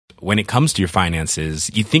when it comes to your finances,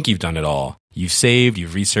 you think you've done it all. You've saved,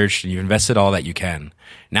 you've researched, and you've invested all that you can.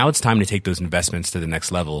 Now it's time to take those investments to the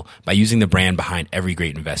next level by using the brand behind every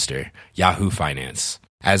great investor, Yahoo Finance.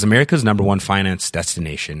 As America's #1 finance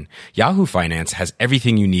destination, Yahoo Finance has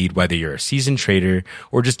everything you need, whether you're a seasoned trader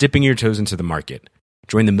or just dipping your toes into the market.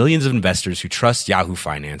 Join the millions of investors who trust Yahoo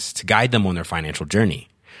Finance to guide them on their financial journey.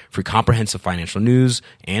 For comprehensive financial news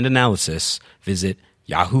and analysis, visit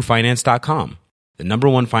yahoofinance.com, the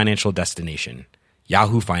 #1 financial destination,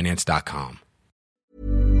 yahoofinance.com.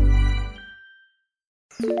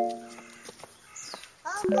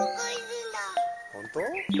 本当？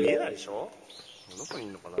見えないでしょ？どこにい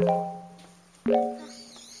るのかな？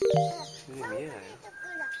全然見えないよ。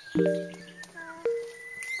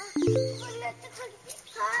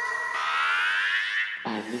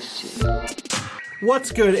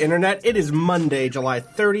What's good, Internet? It is Monday, July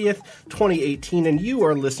 30th, 2018, and you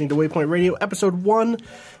are listening to Waypoint Radio, episode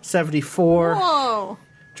 174. Whoa!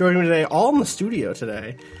 Joining me today, all in the studio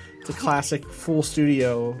today. It's a classic full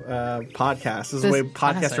studio podcast. This is the way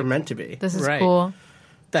podcasts are meant to be. This is Right. cool.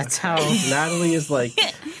 That's how. Natalie is like,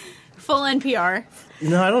 Full NPR.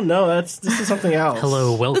 no, I don't know. This is something else.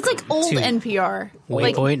 Hello, welcome. That's like old to NPR.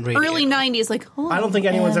 Like Waypoint Radio. early 90s. Like, oh, I don't think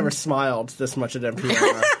anyone's and- ever smiled this much at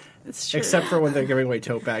NPR, It's true. except for when they're giving away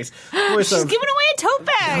tote bags. She's giving away a tote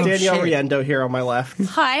bag. Danielle shit. Riendo here on my left.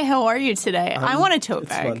 Hi, how are you today? I want a tote It's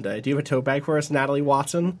bag. Monday. Do you have a tote bag for us, Natalie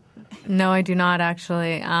Watson? No, I do not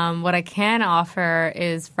actually. What I can offer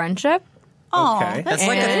is friendship. Oh, Okay. that's That's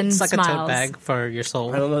like And it's like a tote smiles. bag for your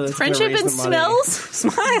soul. I don't know. That's gonna friendship raise and the money. smells.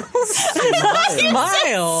 Smiles.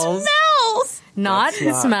 Smiles. Smells. Not That's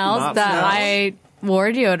not- smells not that smells. I wore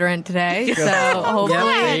deodorant today. So hopefully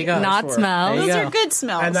there you go. not That's smells. There Those you are go. good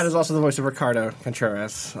smells. And that is also the voice of Ricardo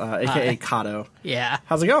Contreras, a.k.a. Kato. Yeah.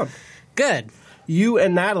 How's it going? Good. You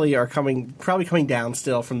and Natalie are probably coming down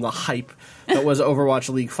still from the hype that was Overwatch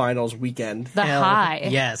League Finals weekend. The high.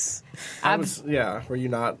 Yes. Were you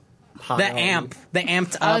not high The on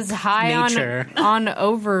amped up I was high nature. on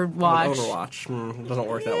Overwatch. Overwatch? It doesn't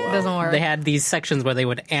work that well. Doesn't work. They had these sections where they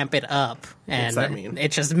would amp it up, and that mean?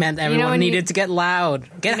 it just meant everyone when you- needed to get loud,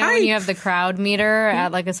 get You know hype. when you have the crowd meter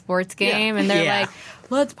at like a sports game and they're Yeah. like,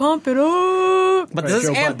 let's pump it up. but Right, this is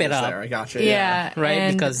Joe amp Budden it is up. there. I got you. Yeah. Right,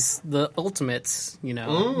 and because the ultimates,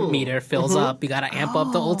 meter fills up. You gotta amp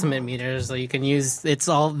up the ultimate meter so you can use. It's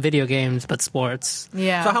all video games, but sports.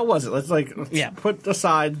 Yeah. So how was it? Let's Yeah. put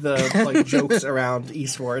aside the jokes around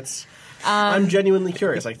esports. I'm genuinely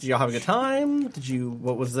curious. Did y'all have a good time?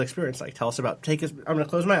 What was the experience like? Tell us about. I'm going to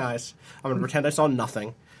close my eyes. I'm going to pretend I saw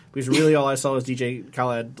nothing because really all I saw was DJ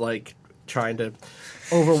Khaled trying to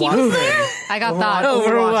overwatch me. I got thoughts.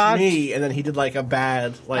 Overwatch me, and then he did a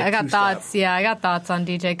bad I got two-step. thoughts. Yeah, I got thoughts on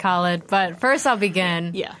DJ Khaled. But first, I'll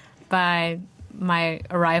begin Yeah. by my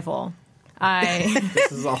arrival.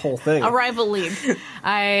 This is a whole thing. A rival league.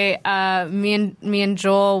 Me and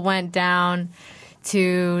Joel went down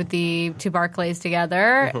to Barclays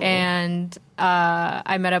together, and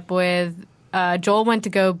I met up with. Joel went to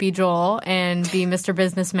go be Joel and be Mr.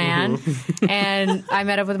 Businessman, and I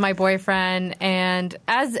met up with my boyfriend. And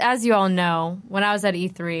as you all know, when I was at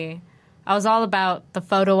E3, I was all about the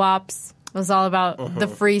photo ops. I was all about the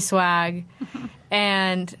free swag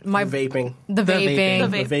and my The vaping. the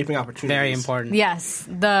vaping. The vaping opportunities. Very important. Yes,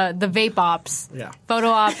 the vape ops. Yeah. Photo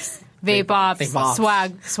ops, vape ops, Vape ops.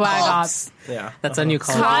 swag ops, Yeah. That's a new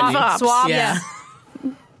Call Swag of Duty. Vops. swap, Yeah.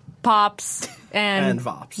 pops, and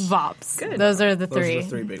Vops. Vops. Good. Those are the Those three. are the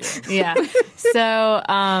three big ones. Yeah. So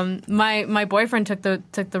my boyfriend took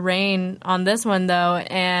the reign on this one though,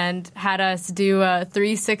 and had us do a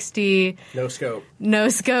 360 No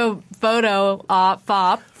scope photo op,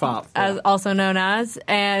 FOP, FOP, as yeah. also known as,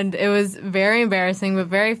 and it was very embarrassing but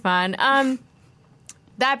very fun.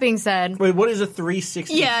 That being said, Wait, what is a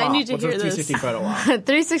 360 Yeah, I FOP? need to What's hear a 360 this. photo op?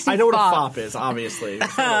 360 I know what a FOP. FOP is, obviously. A A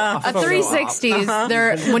 360s.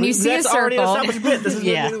 They're when you see a That's already an circle. established bit. This is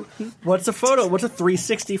Yeah. What's a photo? What's a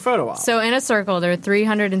 360 photo op? So in a circle, there are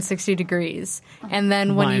 360 degrees, and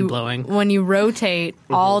then Mind-blowing. when you rotate,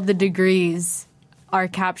 all the degrees are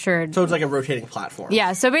captured. So it's like a rotating platform.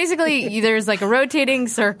 Yeah. So basically, there's like a rotating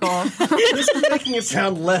circle. This is making it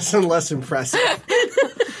sound less and less impressive.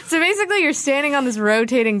 So basically, you're standing on this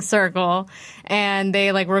rotating circle, and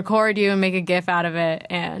they record you and make a GIF out of it.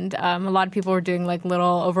 And a lot of people were doing little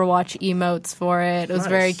Overwatch emotes for it. It was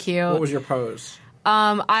very Nice. cute. What was your pose?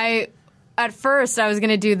 At first, I was going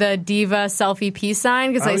to do the diva selfie peace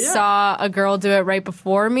sign because Oh, I yeah. saw a girl do it right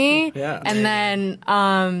before me. Yeah. And then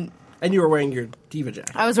And you were wearing your diva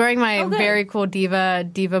jacket. I was wearing my very cool diva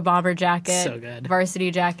bomber jacket, So good.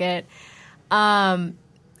 varsity jacket. And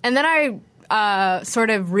then sort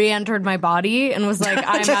of re-entered my body and was like,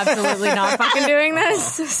 I'm absolutely not fucking doing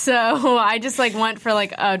this. So I just like went for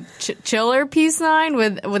like a chiller peace sign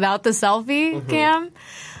without the selfie cam.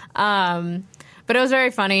 But it was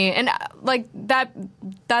very funny, and like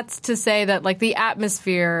that's to say that like the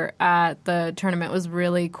atmosphere at the tournament was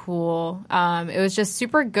really cool. It was just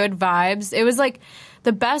super good vibes. It was like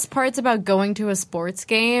the best parts about going to a sports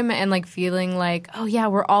game and like feeling like, oh yeah,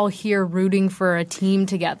 we're all here rooting for a team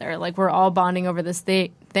together. Like we're all bonding over this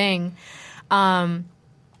thing.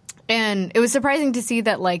 And it was surprising to see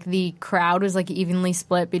that like the crowd was like evenly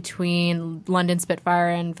split between London Spitfire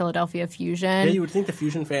and Philadelphia Fusion. Yeah, you would think the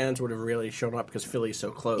Fusion fans would have really shown up because Philly's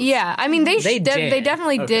so close. Yeah, I mean they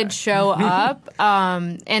definitely Okay. did show up,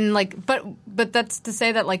 and like but that's to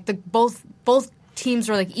say that like the both teams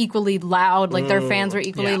were like equally loud, like their fans were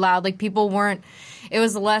equally loud. Like people weren't. It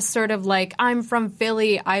was less sort of like I'm from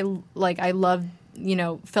Philly. I love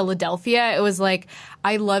Philadelphia. It was like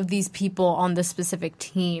I love these people on this specific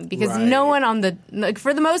team because no one on the like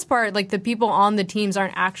for the most part like the people on the teams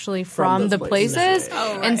aren't actually from those the places. places,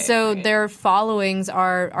 and so their followings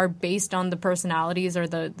are based on the personalities or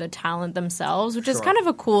the talent themselves, which is kind of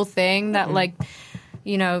a cool thing that like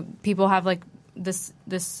people have like this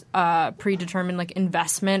predetermined like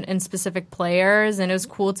investment in specific players, and it was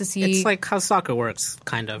cool to see. It's like how soccer works,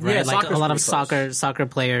 kind of, right? Yeah, like soccer's a lot of pretty close. soccer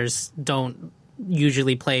players don't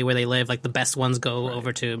usually play where they live. Like the best ones go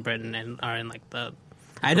over to Britain and are in like the.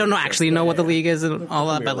 I don't know what the league is and all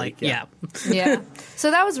that, but like League, Yeah.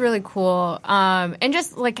 So that was really cool. And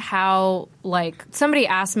just like how like somebody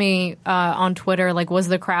asked me on Twitter, like, was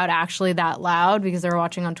the crowd actually that loud because they were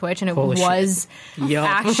watching on Twitch, and it Holy shit. was Yup.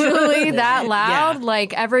 actually that loud. Yeah.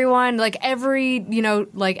 Like everyone, like every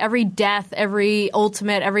like every death, every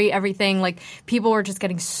ultimate, everything, like people were just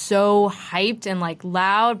getting so hyped and like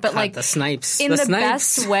loud, but like the snipes in the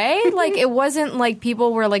best way. Like it wasn't like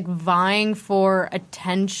people were like vying for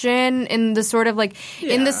attention in the sort of like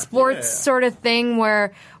in the sports sort of thing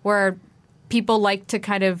where people like to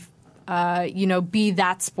kind of be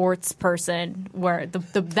that sports person where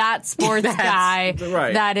that sports guy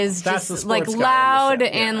that is That's the just like sports guy loud in the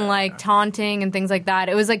set. and like taunting and things like that.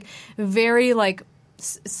 It was like very like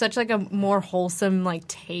such like a more wholesome like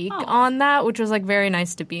take on that, which was like very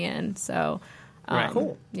nice to be in. So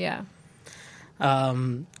Cool. yeah. I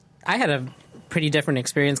had a pretty different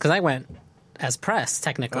experience because I went as press,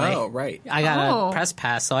 technically. Oh, right. I got Oh. a press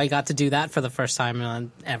pass, so I got to do that for the first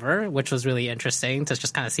time ever, which was really interesting to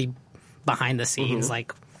just kind of see behind the scenes.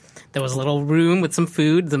 Like, there was a little room with some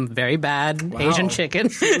food, some very bad Asian chicken.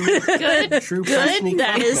 Good. True press sneak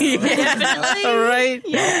That peek. is definitely Right?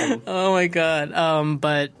 Yeah. Oh, my God.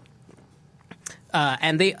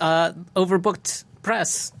 And they overbooked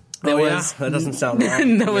press. There was that doesn't sound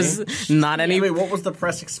right. there was not any. Wait, what was the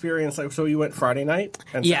press experience like? So you went Friday night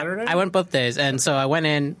and Saturday? I went both days, and so I went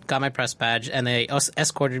in, got my press badge, and they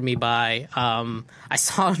escorted me by. I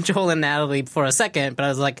saw Joel and Natalie for a second, but I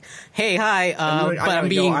was like, "Hey, hi,"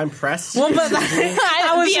 I'm pressed. Well, but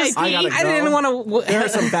I was just, I gotta I didn't go. want to.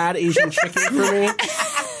 There's some bad Asian chicken for me.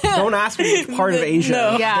 Don't ask me which part of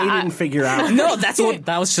Asia Yeah, they didn't figure out. No, that's what it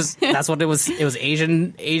was. It was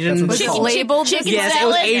Asian. That's what it's called. Labeled Chicken Yes,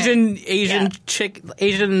 salad. it was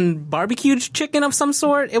Asian barbecued chicken of some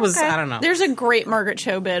sort. It was I don't know. There's a great Margaret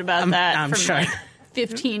Cho bit about that I'm from sure. like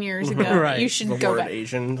 15 years ago. Right. You should The go word back.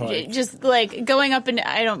 Asian. Like, Just like going up and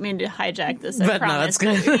I don't mean to hijack this, I But no, promise.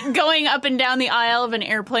 that's good. Going up and down the aisle of an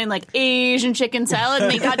airplane like Asian chicken salad,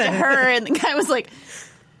 and they got to her, and the guy was like,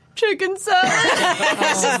 "Chicken salad."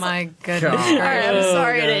 Oh my goodness. All right, I'm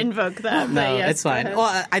sorry God. to invoke that. No, but yes, it's fine. go ahead.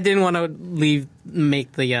 Well, I didn't want to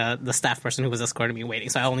make the staff person who was escorting me waiting,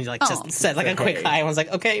 so I only just said like a quick hi. I was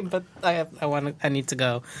like, okay, but I need to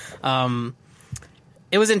go.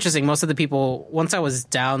 It was interesting. Most of the people, once I was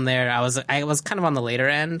down there, I was kind of on the later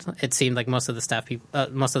end. It seemed like most of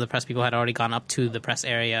the press people had already gone up to the press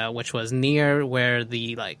area, which was near where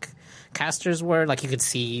the like casters were. Like you could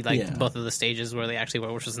see both of the stages where they actually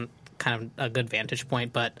were, which was kind of a good vantage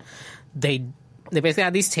point. But they basically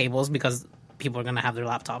had these tables because people are going to have their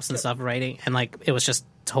laptops and stuff writing, and like it was just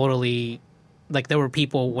totally like there were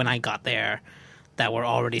people when I got there that were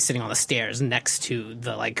already sitting on the stairs next to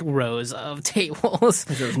the like rows of tables.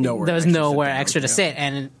 There was nowhere extra to sit,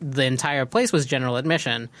 and the entire place was general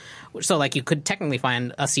admission. So like you could technically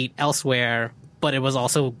find a seat elsewhere, but it was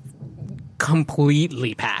also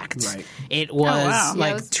completely packed. Right. It was wow. like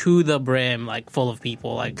Yeah, it was- to the brim, like full of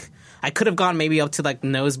people. Like I could have gone maybe up to like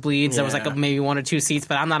nosebleeds. There was like Yeah. maybe one or two seats,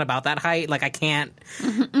 but I'm not about that height. Like I can't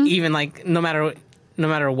even like no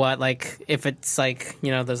matter what. Like if it's like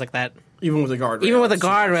there's like that Even with a guardrail. Even with a it's too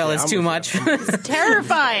much. guardrail, Yeah, it's I'm too with much. you.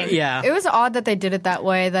 Terrifying. Yeah. It was odd that they did it that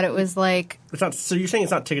way. That it was like It's not. So you're saying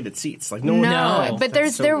it's not ticketed seats? Like no one. No. but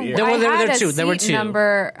That's so weird. There were- I there had were a two. There were seat two.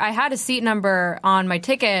 number. I had a seat number on my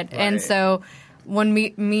ticket, and Right. so when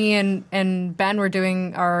me and Ben were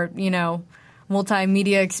doing our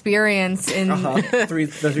multimedia experience in The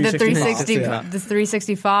 360. the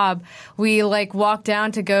 360 fob, we like walked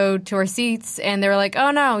down to go to our seats, and they were like,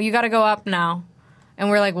 "Oh no, you got to go up now," and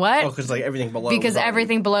we're like, "What?" Oh, because like everything below. because was already-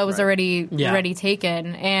 everything below was right. already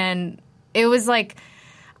taken, and it was like,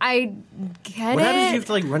 I get What it. happens if you have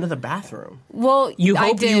to like run to the bathroom? Well, You I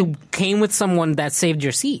hope did. you came with someone that saved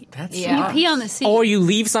your seat. That's Yeah. Pee on the seat. Or you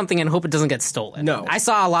leave something and hope it doesn't get stolen. No. I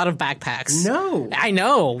saw a lot of backpacks. No. I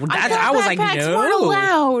know. I was like, Backpacks no. weren't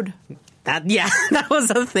allowed. That was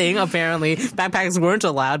a thing, apparently. Backpacks weren't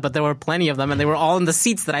allowed, but there were plenty of them, and they were all in the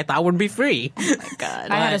seats that I thought would be free. God.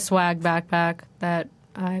 I had a swag backpack that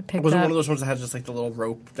I picked Was it up. one of those ones that has just like the little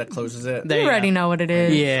rope that closes it? There You already go. know what it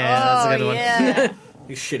is. Yeah, that's a good one. yeah.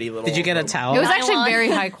 You shitty little. Did you get a rope. towel? It was actually Nylon. very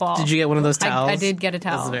high quality. Did you get one of those towels? I did get a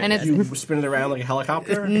towel, very and it's You spin it around like a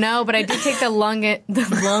helicopter? no, but I did take the London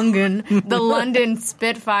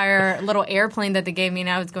Spitfire little airplane that they gave me, and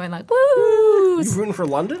I was going like, woo! You rooting for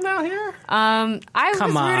London out here? I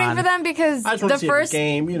Come was rooting on. for them because I just wanna the see a first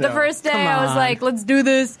game, you the know. first day Come I was on. like, let's do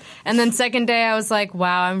this, and then second day I was like,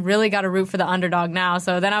 wow, I'm really got to root for the underdog now.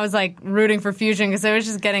 So then I was like rooting for Fusion because it was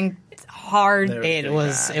just getting hard There It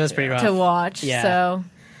was pretty rough. to watch. Yeah. So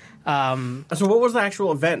So what was the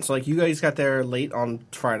actual event? So like you guys got there late on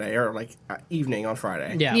Friday or like evening on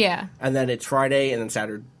Friday. yeah, And then it's Friday and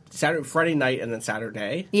then Friday night and then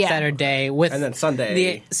Saturday. yeah. Saturday with And then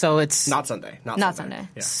Sunday. so it's Not Sunday. Not Sunday.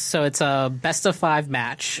 Yeah. So it's a best of 5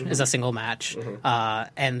 match. Is a single match,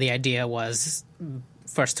 and the idea was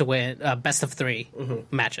first to win best of 3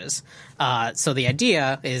 matches. So the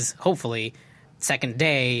idea is hopefully second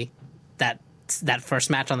day that first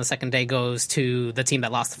match on the second day goes to the team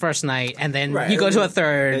that lost the first night, and then Right. you go to a And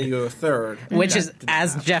third. then you go to a third. Which That is, didn't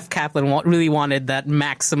as happen. Jeff Kaplan really wanted that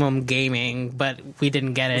maximum gaming, but we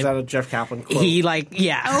didn't get Was it. that a Jeff Kaplan quote? He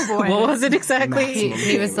yeah. Oh, boy. What was it exactly?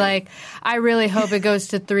 He was like, I really hope it goes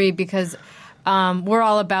to 3 because we're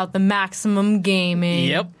all about the maximum gaming.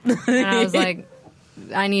 Yep. And I was like,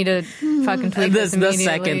 I need to fucking tweet this The immediately.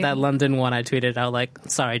 second that London won, I tweeted out like,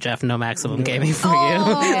 "Sorry, Jeff, no maximum gaming for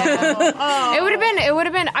Yeah. It would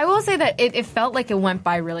have been. I will say that it felt like it went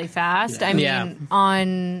by really fast. I mean, Yeah.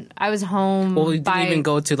 I was home. Well, we didn't by, even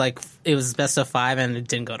go to it was best of 5, and it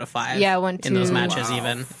didn't go to 5. Yeah, it went in those to- matches Wow.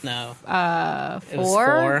 even. No, 4. it was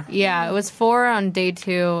 4. Yeah, it was 4 on day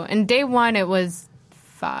 2, and day 1 it was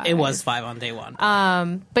 5. It was 5 on day 1.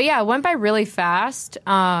 But yeah, it went by really fast.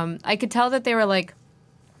 I could tell that they were like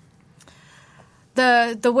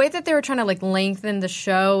the way that they were trying to like lengthen the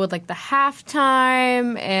show with like the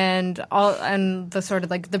halftime and the sort of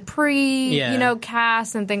like the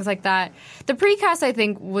cast and things like that. The pre-cast I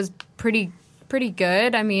think was pretty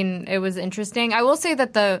good. I mean, it was interesting. I will say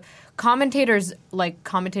that the commentators like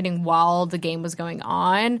commentating while the game was going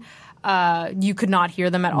on, you could not hear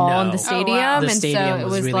them at all in No. the stadium, Oh, wow. the and stadium so it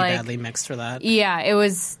was was really like badly mixed for that. yeah, it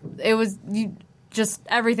was just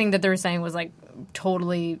everything that they were saying was like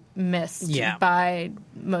totally missed Yeah. by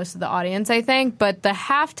most of the audience, I think. But the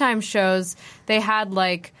halftime shows, they had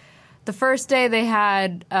like the first day they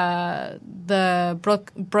had the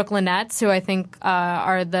Brooklyn Nets, who I think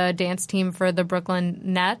are the dance team for the Brooklyn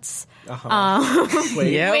Nets.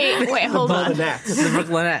 Wait, Yep. Wait, hold the on. Nets. The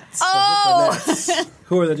Brooklyn Nets. Oh, Nets.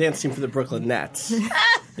 Who are the dance team for the Brooklyn Nets?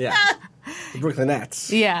 Yeah. The Brooklyn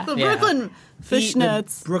Nets. Yeah. the Yeah. Brooklyn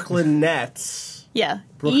Fishnets. Brooklyn Nets. Yeah,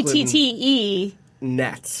 Brooklyn- ETTE.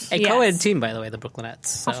 Nets. A Yes. co-ed team, by the way, the Brooklyn Nets.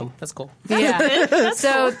 So that's cool. Yeah.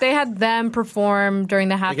 So they had them perform during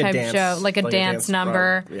the halftime dance- show, like a dance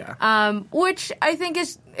number. Yeah. Which I think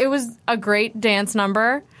it was a great dance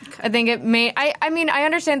number. I think it may. I mean, I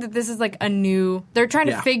understand that this is like a new. They're trying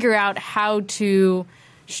to Yeah. figure out how to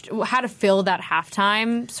fill that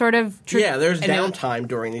halftime sort of. Yeah, there's And it- downtime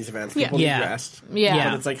during these events. People need Yeah. rest. Yeah.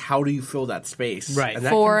 But it's like, how do you fill that space? Right. And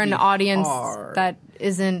that for can an be audience hard. that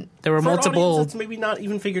isn't. There were For an multiple audience that's maybe not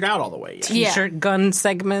even figured out all the way yet. Yeah. t-shirt gun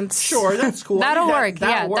segments. Sure, that's cool. That'll That- work.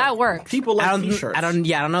 Yeah, that works. People like I don't, t-shirts. I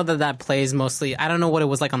don't know that plays mostly. I don't know what it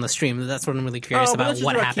was like on the stream. That's what I'm really curious Oh, but about. that's just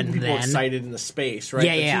What about happened keeping people then? excited in the space, right?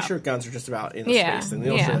 Yeah, the yeah. T-shirt guns are just about in the Yeah, space, and they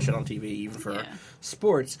don't yeah. show that shit on TV even for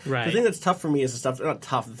sports. Right. The thing that's tough for me is the stuff. Not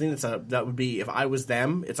tough. The thing that would be if I was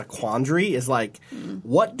them. It's a quandary. Is like,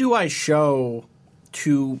 what do I show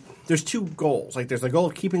to? there's two goals. Like there's the goal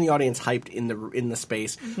of keeping the audience hyped in the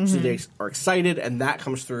space, so they are excited, and that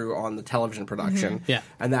comes through on the television production. Yeah.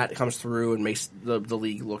 And that comes through and makes the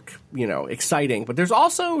league look, exciting. But there's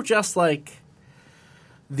also just like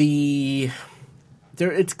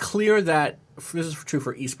it's clear that this is true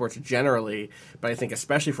for esports generally, but I think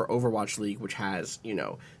especially for Overwatch League, which has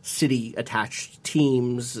city-attached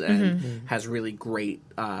teams and has really great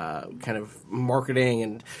kind of marketing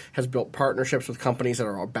and has built partnerships with companies that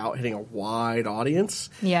are about hitting a wide audience.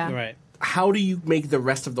 Yeah. Right. How do you make the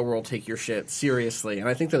rest of the world take your shit seriously? And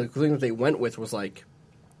I think the thing that they went with was like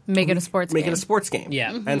Make it a sports make game. it a sports game.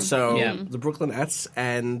 Yeah. And so Yeah. the Brooklyn Nets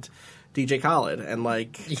and DJ Khaled and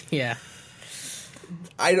like. Yeah.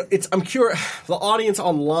 I'm curious. The audience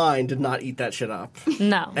online did not eat that shit up,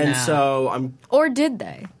 No. and No. so I'm. Or did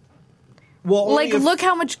they? Well, only Like, if- look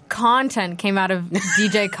how much content came out of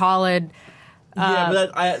DJ Khaled. Yeah,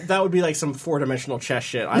 but that would be like some 4-dimensional chess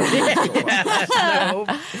shit. I don't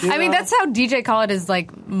know. I mean, that's how DJ Khaled is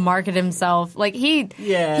like market himself. Like he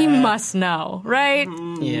must know, right?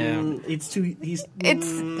 Yeah. It's too. He's.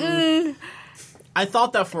 It's. I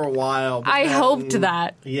thought that for a while. But I then- hoped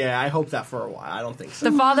that. Yeah, I hoped that for a while. I don't think so.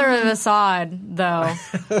 The father of Assad, though,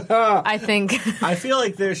 I think. I feel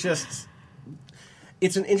like there's just.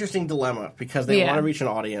 It's an interesting dilemma because they Yeah. want to reach an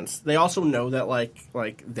audience. They also know that like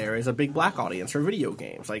there is a big black audience for video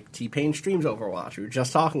games. Like T-Pain streams Overwatch. We were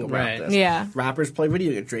just talking about Right. this. Yeah. Rappers play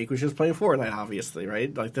video games. Drake was just playing Fortnite, obviously,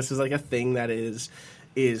 right? Like this is like a thing that is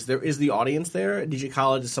there is the audience there. DJ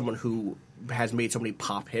Khaled is someone who has made so many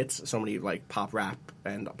pop hits, so many like pop rap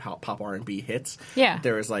and pop R&B hits. Yeah.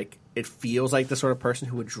 There is like it feels like the sort of person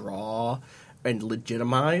who would draw and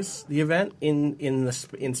legitimize the event in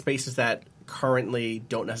spaces that currently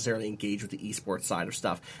don't necessarily engage with the esports side of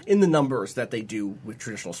stuff in the numbers that they do with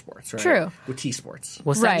traditional sports, right? True. With T-sports.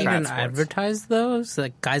 Was Right. that even Trad sports. advertised though? So,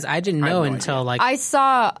 like, guys, I didn't I have know no until idea. like I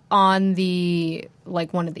saw on the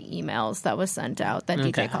like one of the emails that was sent out that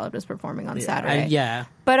Okay. DJ Khaled was performing on Yeah. Saturday. yeah.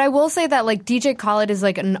 But I will say that like DJ Khaled is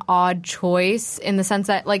like an odd choice in the sense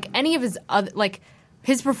that like any of his other like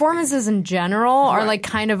his performances in general are Right. like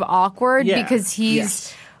kind of awkward Yeah. because he's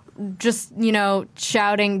Yes. just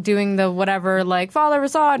shouting, doing the whatever like Father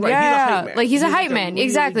Assad, Right, he's a yeah, hype man. like he's a He's hype like a man, really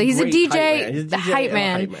exactly. He's a great DJ, hype man. He's a the DJ hype and a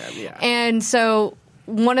man, hype man, yeah. and so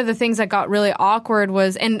one of the things that got really awkward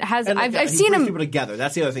was And like, I've he seen brings him. people together.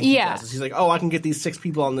 That's the other thing he Yeah. does. Is he's like, oh, I can get these 6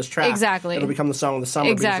 people on this track. Exactly. It'll become the song of the summer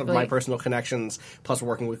because Exactly. of my personal connections, plus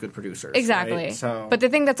working with good producers. Exactly. Right? So, But the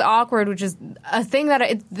thing that's awkward, which is a thing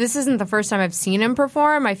that this isn't the first time I've seen him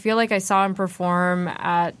perform. I feel like I saw him perform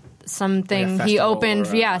at something Like a he festival opened,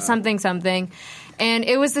 or something. And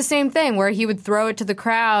it was the same thing where he would throw it to the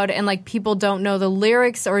crowd and like people don't know the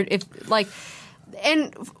lyrics or if like,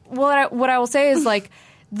 and what I will say is like,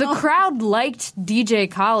 the crowd liked DJ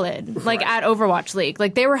Khaled, like at Overwatch League.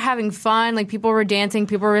 Like they were having fun, like people were dancing,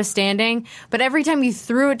 people were standing. But every time he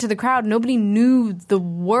threw it to the crowd, nobody knew the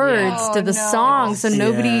words to the song, so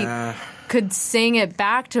nobody Yeah. could sing it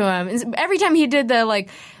back to him. And every time he did the like,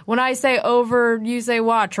 when I say over, you say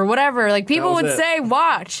watch or whatever, like people was would it. say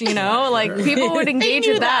watch, like people would engage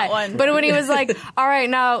knew with that. that one. But when he was like, all right,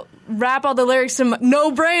 now rap all the lyrics to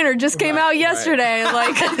No Brainer just came Right, out right. yesterday.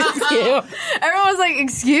 Like, everyone was like,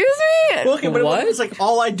 excuse me? well, okay, but What? it's like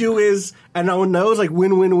all I do is, and no one knows, like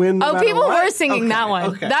win, win, win. no Oh, matter people what? were singing Okay, that one.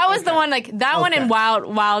 okay, That was the okay. one, like that one and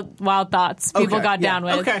Wild Thoughts. People Okay, got yeah, down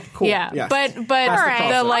with. okay, cool, Yeah, yes. but Has to the cross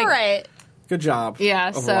it. like All right. Good job,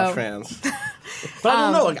 Yeah, Overwatch so- fans. But I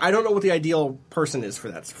don't know. Like I don't know what the ideal person is for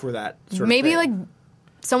that sort of maybe thing. like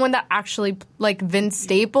someone that actually like Vince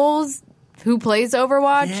Staples who plays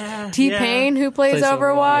Overwatch, Yeah, T-Pain who plays Plays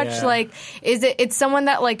Overwatch. Overwatch, yeah. Like, it's someone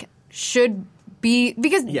that like should be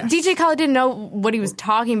because Yes. DJ Khaled didn't know what he was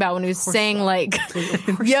talking about when he was saying like,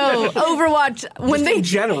 "Yo, Overwatch." When Just in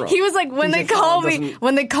general. he was like, "When DJ they call Khaled me, doesn't-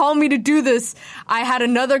 when they call me to do this, I had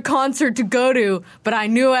another concert to go to, but I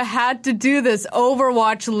knew I had to do this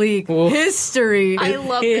Overwatch League history." I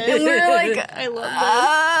love this. And we're like, I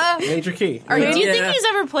love this. Major key. Do you Yeah. think he's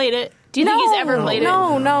ever played it? Do you think he's ever played it?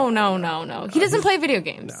 No. He doesn't play video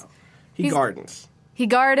games. No. He gardens. He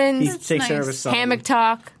gardens, He takes care of nice. his son. hammock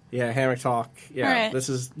talk. Yeah, hammock talk. Yeah, All right. this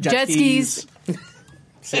is Jet skis.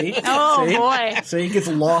 See? Oh, See? boy. So he gets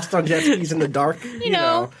lost on jet skis in the dark. You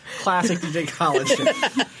know. classic DJ Khaled shit.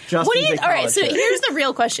 Just What do you? DJ All right. Khaled So shit. here's the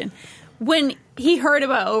real question: when he heard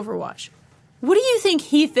about Overwatch, what do you think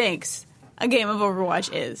he thinks a game of Overwatch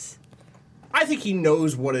is? I think he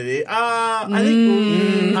knows what it is. I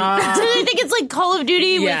think. So I think it's like Call of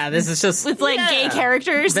Duty. Yeah, with, this is just with like gay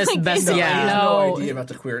characters. Best- like, best- No, yeah. he has No. no idea about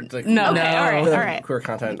the queer. Like, No. Okay, all right, the all right. queer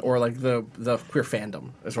content or like the queer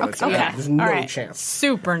fandom is what it's Okay. about. There's no All right. chance.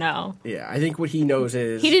 Super no. Yeah, I think what he knows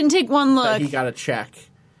is He didn't take one that look. he got a check,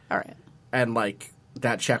 All right, and like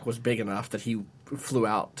that check was big enough that he flew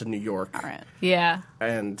out to New York. all right. Yeah.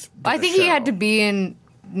 And did I the think he show. had to be in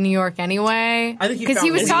New York anyway. I think he because he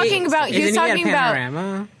found was it. talking about. He was Isn't he talking at about.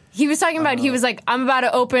 Panorama? He was talking about. He was like, I'm about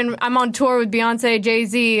to open. I'm on tour with Beyonce,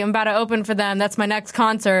 Jay-Z. I'm about to open for them. That's my next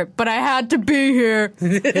concert. But I had to be here.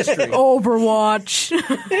 history. Overwatch.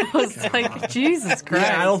 I was like, Jesus Christ.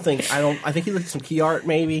 Yeah, I think he looked at some key art,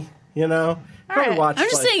 maybe. You know, All probably right. watched. I'm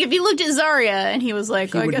just like, saying, if you looked at Zarya and he was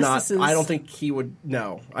like, he oh, I would guess not. this is. I don't think he would.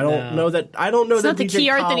 No, I don't No. know that. I don't know It's that not the DJ key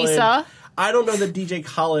art that he Khaled- saw. I don't know that DJ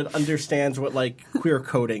Khaled understands what like queer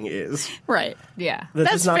coding is. Right. Yeah. That's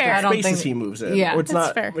That's just not fair. I the don't spaces think- he moves in. Yeah. Or it's That's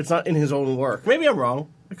not. fair. It's not in his own work. Maybe I'm wrong.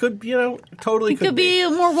 It could, totally Could be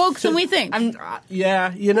more woke than we think.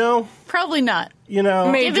 Yeah, Probably not.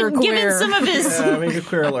 Major Given queer. some of his. maybe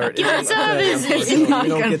queer alert. Given some of his- We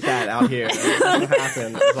don't get that out here. It doesn't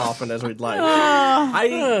happen as often as we'd like.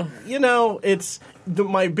 It's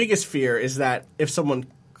my biggest fear is that if someone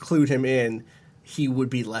clued him in, he would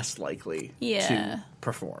be less likely Yeah. to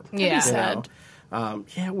perform. Yeah. You Sad. know?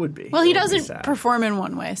 Yeah, it would be. Well, he It would be doesn't sad. perform in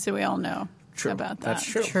one way, so we all know True. about that. That's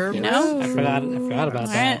true. True. You know? I forgot about All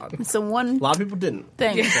that. right. It's the one A lot of people didn't.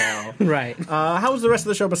 thing. So, Right. how was the rest of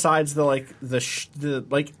the show besides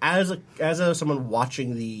as someone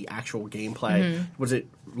watching the actual gameplay? Was it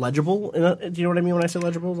legible? Do you know what I mean when I say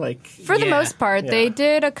legible? Like For the Yeah. most part, Yeah. they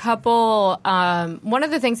did a couple. One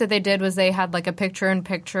of the things that they did was they had like a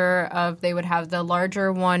picture-in-picture of. They would have the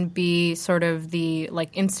larger one be sort of the like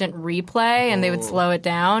instant replay, and they would slow it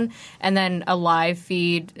down, and then a live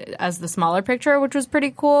feed as the smaller picture, which was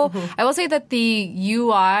pretty cool. I will say that the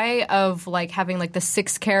UI of like having like the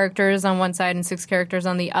 6 characters on one side and 6 characters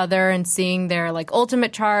on the other, and seeing their like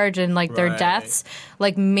ultimate charge and like their Right. deaths,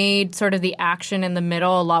 like made sort of the action in the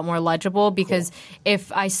middle a lot more legible, because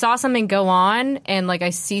if I saw something go on and like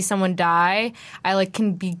I see someone die, I like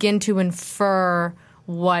can begin to infer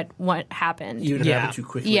what happened. even if it happened too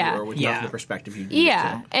quickly Yeah. or with Yeah. not from the perspective you used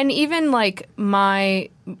Yeah, to. and even like my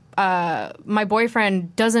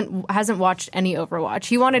boyfriend hasn't watched any Overwatch.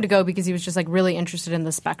 He wanted to go because he was just like really interested in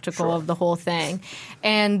the spectacle of the whole thing.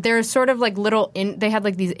 And there's sort of like they had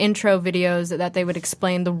like these intro videos that they would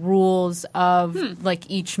explain the rules of like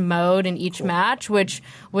each mode and each match, which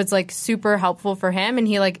was like super helpful for him. And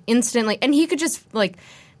he like instantly, and he could just like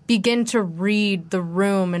begin to read the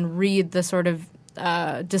room and read the sort of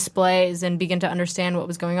displays and begin to understand what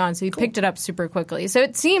was going on. So he picked it up super quickly. So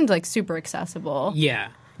it seemed like super accessible. Yeah.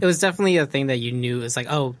 It was definitely a thing that you knew. It's like,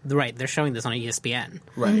 oh, right, they're showing this on ESPN.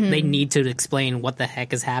 Right. They need to explain what the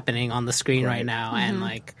heck is happening on the screen right now, and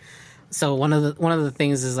like, so one of the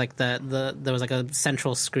things is like there was like a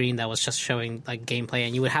central screen that was just showing like gameplay,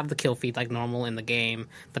 and you would have the kill feed like normal in the game,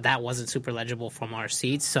 but that wasn't super legible from our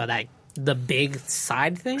seats, so that the big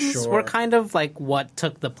side things Sure. were kind of like what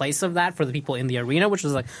took the place of that for the people in the arena, which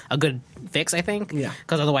was like a good fix, I think. Yeah.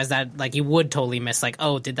 Because otherwise, that like you would totally miss like,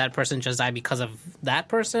 oh, did that person just die because of that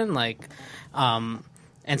person? Like, and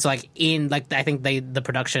so like in like I think the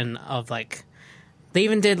production of like. They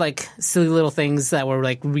even did like silly little things that were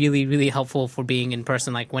like really, really helpful for being in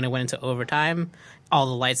person. Like when it went into overtime, all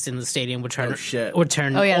the lights in the stadium would turn shit. would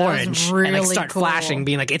turn Oh, yeah, that was orange and like really start cool. flashing,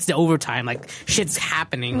 being like it's the overtime, like shit's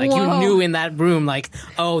happening. Like Whoa. you knew in that room, like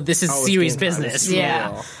oh, this is Oh, it's serious game time. business. It's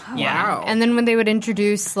Yeah. real. Yeah. Wow. And then when they would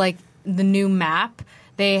introduce like the new map,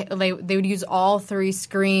 they would use all 3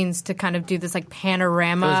 screens to kind of do this like It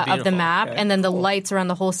panorama was of the beautiful. map, Okay, and then the cool. lights around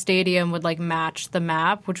the whole stadium would like match the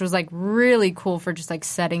map, which was like really cool for just like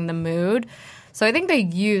setting the mood. So I think they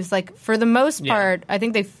used like for the most Yeah. part, I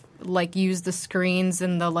think they like used the screens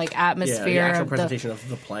and the like yeah, atmosphere the actual of the presentation of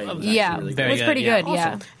the play. was yeah, actually really it Very was good, pretty yeah. good.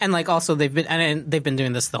 Yeah, And like also they've been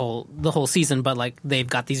doing this the whole season, but like they've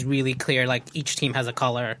got these really clear, like each team has a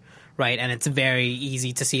color, right? And it's very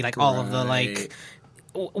easy to see like all of the like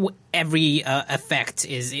Right. every effect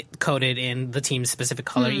is coded in the team's specific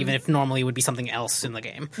color, even if normally it would be something else in the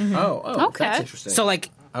game. Oh, Okay. that's interesting. So like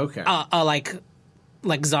okay.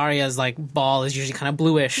 like Zarya's like ball is usually kind of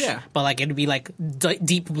bluish, Yeah. but like it'd be like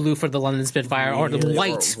deep blue for the London Spitfire or the Really?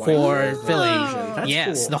 white Or for white. Philly. That's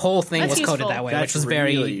Yes, cool. the whole thing That's was coded useful. that way, That's which was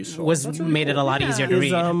really very useful. was That's really made it a lot easier to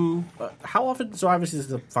Is, read. how often? So obviously, this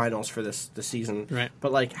is the finals for this season, Right.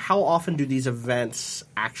 But like, how often do these events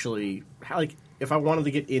actually? Like, if I wanted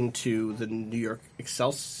to get into the New York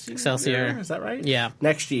Excelsior, Excelsior. is that right? Yeah.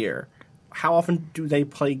 Next year, how often do they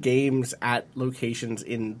play games at locations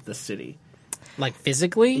in the city? Like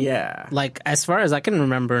physically? Yeah. Like as far as I can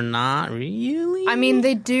remember, not really. I mean,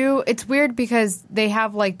 they do. It's weird because they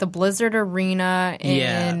have like the Blizzard Arena in.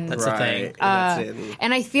 Yeah, that's the thing. And that's in,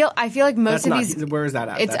 And I feel like most that's of not, these. where is that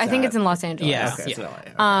at? It's. That's I think at- it's in Los Angeles. Yeah. Okay, it's in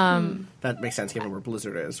LA. Okay. That makes sense given where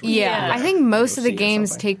Blizzard is. Yeah, Yeah. I think most of the Go see or games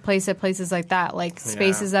something. take place at places like that, like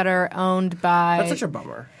spaces that are owned by. That's such a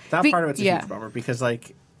bummer. That Be- part of it's a yeah. huge bummer because,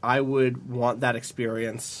 like, I would want that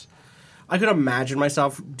experience. I could imagine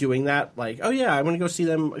myself doing that. Like, oh yeah, I'm going to go see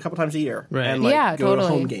them a couple times a year, Right. and like Yeah, go to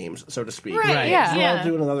totally. home games, so to speak. Right, Right. yeah. So Yeah. I'll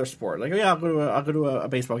do another sport. Like, oh yeah, I'll go to a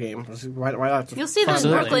baseball game. Why not? You'll see the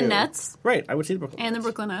Absolutely. Brooklyn Nets Right, I would see the Brooklyn and the Nets.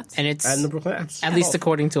 Brooklyn Nets. and it's and the Brooklyn Nets. at least Oh.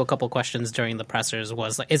 according to a couple questions during the pressers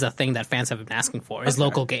was like, is a thing that fans have been asking for is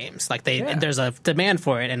local games. Like Yeah. there's a demand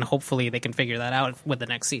for it, and hopefully they can figure that out with the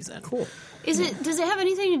next season. Cool. Does it have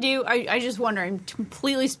anything to do? I just wonder. I'm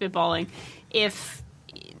completely spitballing. If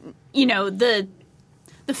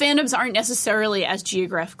the fandoms aren't necessarily as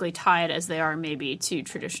geographically tied as they are maybe to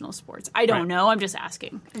traditional sports. I don't Right. know. I'm just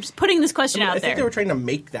asking. I'm just putting this question I out think there. they were trying to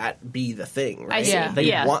make that be the thing, right? see. Yeah. They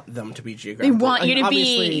Yeah. want them to be They geographical. want you Like, to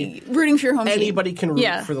obviously, be rooting for your home team. anybody can root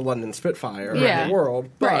Yeah. for the London Spitfire Yeah. around the world,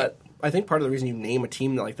 but Right. I think part of the reason you name a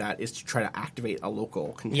team like that is to try to activate a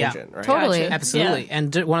local contingent, right? Totally. Gotcha. Absolutely. Yeah.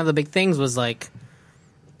 And one of the big things was like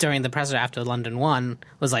during the presser after London won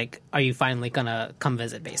was like, are you finally gonna come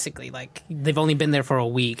visit? Basically, like they've only been there for a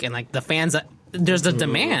week, and like the fans. There's the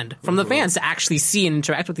demand from the fans to actually see and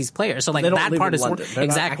interact with these players. So like They don't that live part in is London. They're not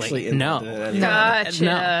exactly actually in no. London anymore. Gotcha.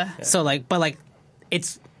 No. So like, but like,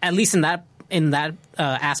 it's at least in that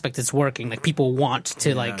aspect, it's working. Like people want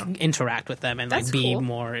to like interact with them and That's like be cool.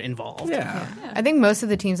 more involved. Yeah. I think most of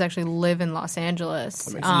the teams actually live in Los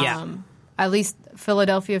Angeles. makes sense. Yeah. At least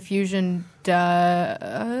Philadelphia Fusion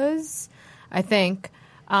does, I think.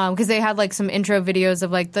 Because they had like some intro videos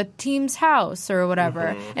of like the team's house or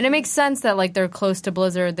whatever. And it makes sense that like they're close to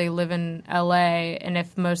Blizzard, they live in LA, and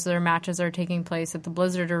if most of their matches are taking place at the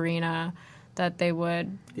Blizzard Arena, that they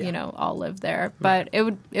would, all live there. But it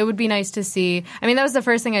would be nice to see. I mean, that was the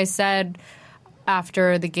first thing I said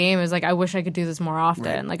after the game, is like, I wish I could do this more often.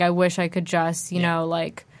 Right. Like I wish I could just,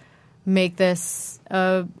 like make this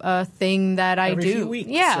a thing that I Every do. few weeks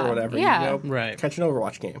yeah. or whatever. Yeah. Right. Catch an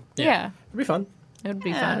Overwatch game. Yeah. It'd be fun. It would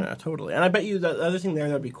be fun. Yeah, totally. And I bet you the other thing there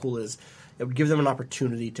that would be cool is it would give them an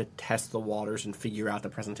opportunity to test the waters and figure out the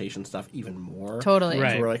presentation stuff even more. Totally.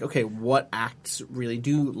 Right. So we're like, okay, what acts really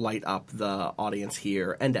do light up the audience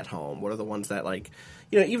here and at home? What are the ones that, like,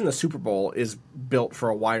 even the Super Bowl is built for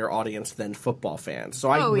a wider audience than football fans. So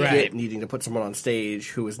I Oh, get yeah. Right. needing to put someone on stage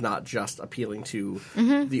who is not just appealing to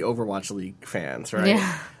the Overwatch League fans, right?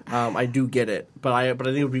 Yeah. I do get it, but I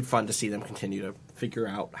think it would be fun to see them continue to figure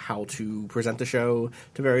out how to present the show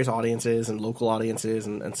to various audiences and local audiences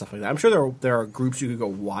and stuff like that. I'm sure there are groups you could go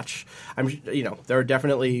watch. There are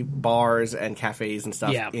definitely bars and cafes and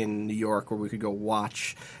stuff Yeah. in New York where we could go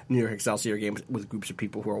watch New York Excelsior games with groups of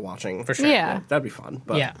people who are watching. For sure. Yeah. That'd be fun,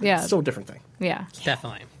 but Yeah. Yeah. it's still a different thing. Yeah.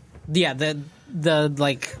 Definitely. Yeah, the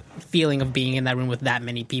like feeling of being in that room with that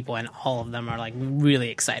many people and all of them are like really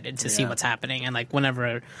excited to see Yeah. what's happening, and like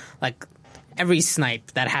whenever like every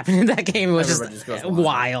snipe that happened in that game was Everybody just just goes wild,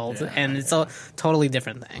 wild. Yeah. and it's a totally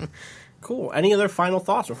different thing. Cool. Any other final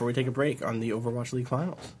thoughts before we take a break on the Overwatch League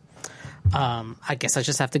finals? I guess I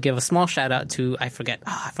just have to give a small shout out to I forgot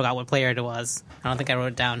what player it was. I don't think I wrote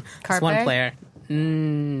it down. It's Carpe? one player.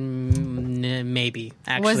 Maybe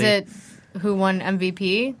actually. Was it who won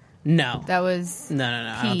MVP? No. That was No.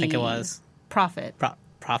 I don't think it was. Profit.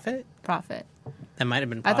 Profit. Profit. That might have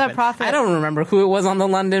been I Prophet. thought Prophet- I don't remember who it was on the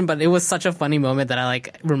London, but it was such a funny moment that I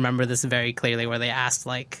like remember this very clearly, where they asked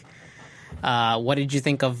like, "What did you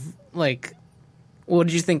think of the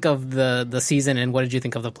season, and what did you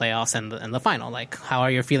think of the playoffs and the final? Like, how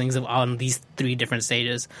are your feelings on these three different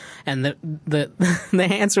stages?" And the the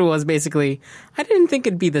answer was basically, "I didn't think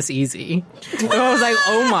it'd be this easy." And I was like,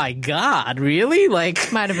 "Oh my god, really?"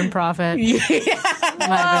 Like, Might have been Profit. Might have been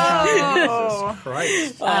Profit. Oh,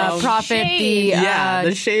 Christ. Profit, Shade.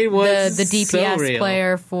 the shade was the DPS so real.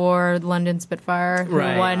 player for London Spitfire, who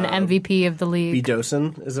Right. won MVP of the B. league.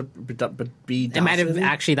 Dawson is a B. It might have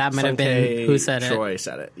actually that might have been who said it. Troy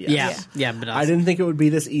said it. Yes. Yeah, but I didn't think it would be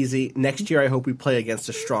this easy. Next year, I hope we play against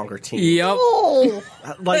a stronger team. Yep.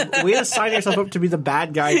 Like, we had to sign yourself up to be the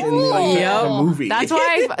bad guys in Yep. the movie. That's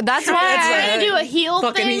why. That's We're why. gonna do a heel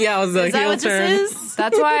Fucking thing. yeah, it was a Is that heel what turn. this is?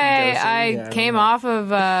 That's why I Yeah, came yeah. off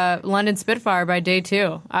of London Spitfire by day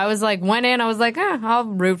 2. I was like, went in. I was like, I'll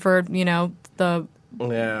root for the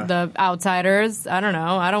the outsiders. I don't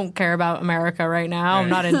know. I don't care about America right now. I'm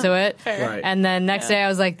not into it. Right. And then next day I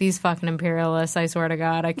was like, these fucking imperialists, I swear to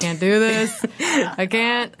God, I can't do this. I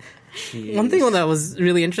can't. Jeez. One thing that was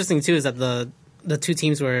really interesting too is that the two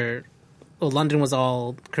teams were, London was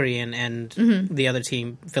all Korean, and the other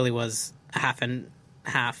team, Philly, was half and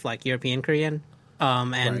half, like European Korean.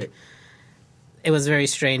 And Right. it was very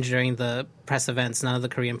strange during the press events. None of the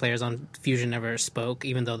Korean players on Fusion ever spoke,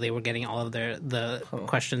 even though they were getting all of the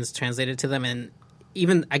questions translated to them. And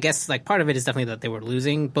even, I guess, like, part of it is definitely that they were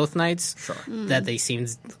losing both nights. Sure. That they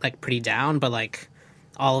seemed, like, pretty down, but, like,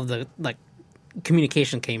 all of the, like,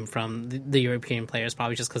 communication came from the European players,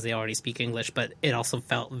 probably just because they already speak English, but it also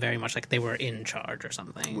felt very much like they were in charge or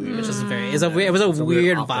something. Which is it was a It's a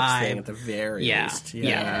weird optics thing vibe. at the very Yeah. least.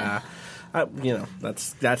 Yeah.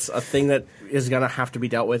 That's a thing that is going to have to be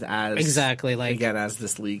dealt with as Exactly, like- again as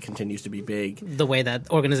this league continues to be big, The way that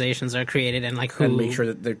organizations are created and like who and make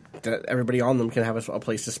sure that everybody on them can have a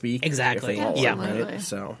place to speak. Exactly. If they want Yeah. one, right? Absolutely.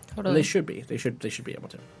 So Totally. and they should be. They should be able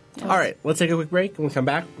to. All right, let's take a quick break. When we come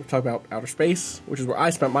back, we'll talk about outer space, which is where I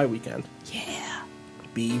spent my weekend. Yeah.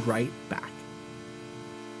 Be right back.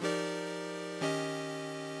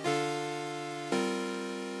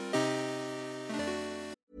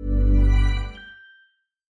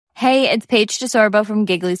 Hey, it's Paige DeSorbo from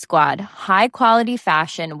Giggly Squad. High quality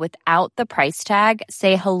fashion without the price tag.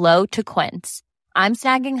 Say hello to Quince. I'm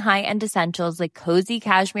snagging high-end essentials like cozy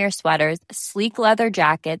cashmere sweaters, sleek leather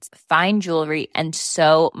jackets, fine jewelry, and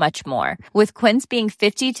so much more. With Quince being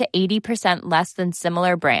 50 to 80% less than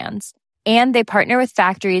similar brands. And they partner with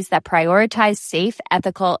factories that prioritize safe,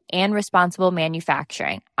 ethical, and responsible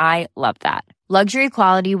manufacturing. I love that. Luxury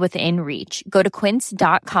quality within reach. Go to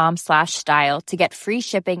quince.com/style to get free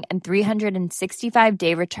shipping and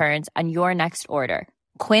 365-day returns on your next order.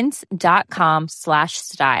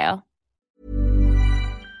 Quince.com/style.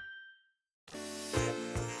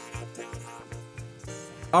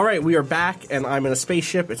 All right, we are back, and I'm in a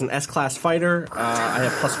spaceship. It's an S-class fighter. I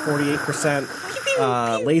have plus 48%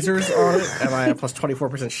 lasers on it, and I have plus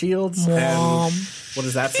 24% shields. And what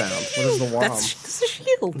does that sound? What is the womp? That's a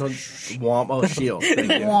shield. No, womp. Oh, shield. Thank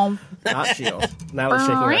you. Not shield. Now we're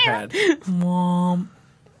shaking our head. Mom.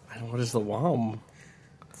 What is the womp?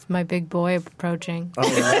 It's my big boy approaching. Oh,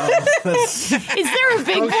 wow. Is there a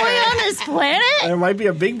big boy on this planet? There might be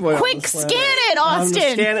a big boy. on Quick, this scan planet. it,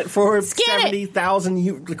 Austin. Scan it for Scan it.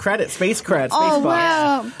 70,000 credit. Space cred. Space Oh, bucks.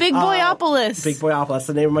 wow. Big Boyopolis. Big Boyopolis. That's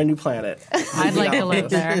the name of my new planet. I'd like to live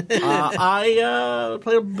there. I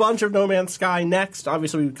played a bunch of No Man's Sky next.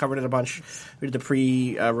 Obviously, we covered it a bunch. We did the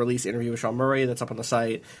pre-release interview with Sean Murray that's up on the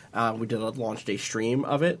site. We did a launch day stream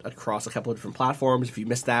of it across a couple of different platforms. If you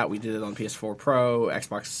missed that, we did it on PS4 Pro,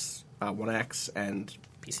 Xbox One X, and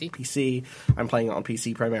PC. I'm playing it on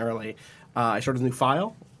PC primarily. I started a new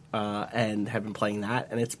file. And have been playing that,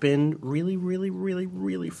 and it's been really, really, really,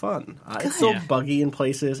 really fun. It's still buggy in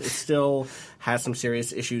places. It still has some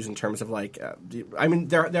serious issues in terms of like, I mean,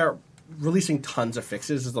 they're releasing tons of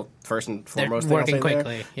fixes. Is the first and foremost thing I'll say working there.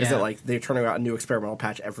 quickly, Is yeah. that like they're turning out a new experimental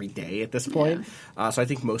patch every day at this point. So I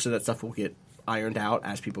think most of that stuff will get ironed out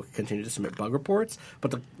as people continue to submit bug reports.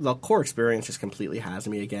 But the core experience just completely has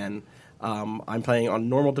me again. I'm playing on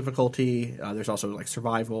normal difficulty. There's also like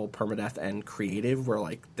survival, permadeath, and creative, where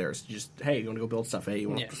like there's just, hey, you want to go build stuff? Hey, you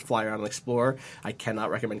want to just fly around and explore? I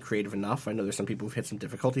cannot recommend creative enough. I know there's some people who've hit some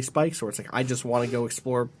difficulty spikes where it's like, I just want to go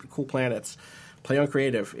explore cool planets. Play on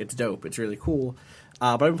creative. It's dope. It's really cool.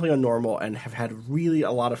 But I've been playing on normal and have had really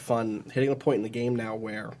a lot of fun hitting a point in the game now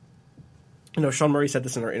where, you know, Sean Murray said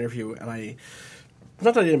this in our interview, and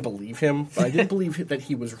not that I didn't believe him, but I didn't believe that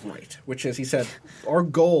he was right, which is, he said, our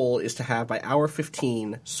goal is to have, by hour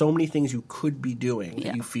 15, so many things you could be doing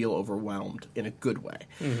that you feel overwhelmed in a good way.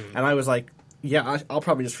 And I was like, yeah, I'll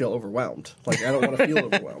probably just feel overwhelmed. Like, I don't want to feel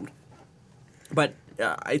overwhelmed. But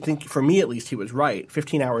I think, for me at least, he was right.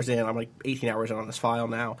 15 hours in, I'm like 18 hours in on this file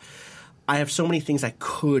now, I have so many things I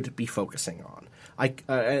could be focusing on.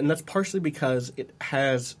 And that's partially because it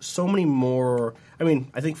has so many more... I mean,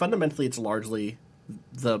 I think fundamentally it's largely...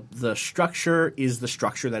 The structure is the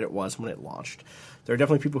structure that it was when it launched. There are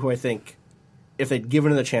definitely people who I think, if they'd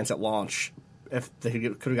given it a chance at launch, if they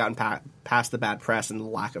could have gotten past the bad press and the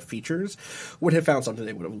lack of features, would have found something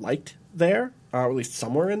they would have liked there, or at least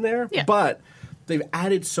somewhere in there. Yeah. But they've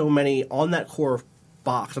added so many on that core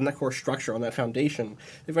box, on that core structure, on that foundation.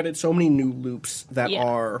 They've added so many new loops that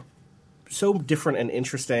are so different and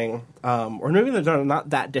interesting, or maybe they're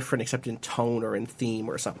not that different except in tone or in theme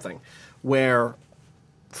or something, where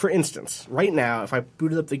for instance, right now, if I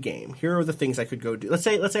booted up the game, here are the things I could go do. Let's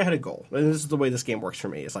say I had a goal. And this is the way this game works for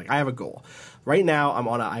me. It's like I have a goal. Right now,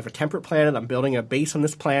 I have a temperate planet. I'm building a base on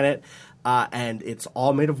this planet, and it's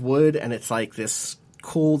all made of wood, and it's like this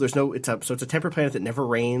cool. It's a temperate planet that never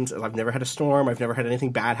rains. I've never had a storm. I've never had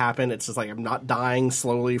anything bad happen. It's just like I'm not dying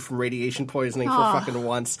slowly from radiation poisoning for fucking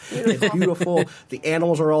once. It's beautiful. The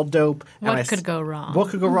animals are all dope. What could go wrong? What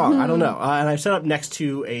could go wrong? I don't know. And I've set up next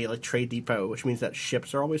to a trade depot, which means that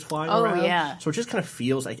ships are always flying around. Oh, yeah. So it just kind of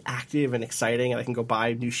feels like active and exciting, and I can go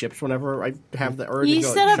buy new ships whenever I have the urge. You to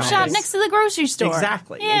go set up shopping. shop next to the grocery store.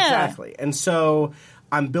 Exactly. Yeah. Exactly. And so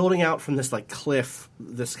I'm building out from this like cliff,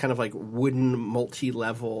 this kind of like wooden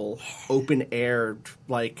multi-level open air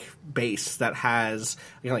like base that has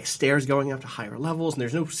like stairs going up to higher levels, and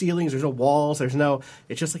there's no ceilings, there's no walls, it's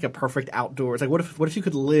just like a perfect outdoors. Like what if you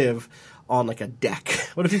could live on like a deck?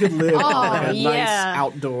 What if you could live on like a nice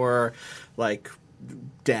outdoor like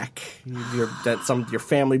deck your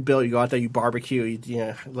family built? You go out there, you barbecue,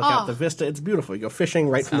 you look out the vista. It's beautiful. You go fishing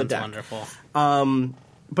right from the deck. Wonderful.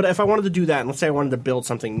 But if I wanted to do that, and let's say I wanted to build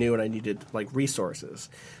something new and I needed like resources,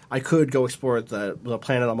 I could go explore the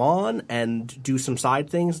planet I'm on and do some side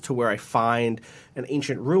things to where I find an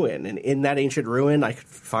ancient ruin. And in that ancient ruin, I could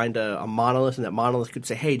find a monolith, and that monolith could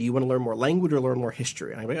say, hey, do you want to learn more language or learn more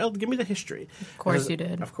history? And I'd be like, oh, give me the history. Of course you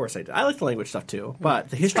did. Of course I did. I like the language stuff too, but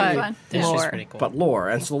the history... Fun. This Lore. is pretty cool. But lore.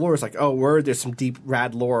 And so the lore is like, oh, there's some deep,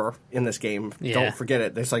 rad lore in this game. Yeah. Don't forget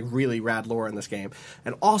it. There's like really rad lore in this game.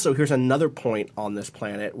 And also, here's another point on this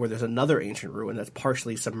planet where there's another ancient ruin that's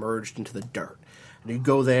partially submerged into the dirt. And you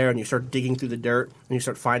go there and you start digging through the dirt and you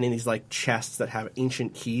start finding these like chests that have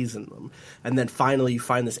ancient keys in them. And then finally you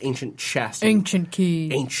find this ancient chest. Ancient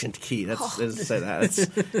key. Ancient key. That's say that. It's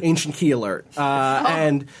ancient key alert.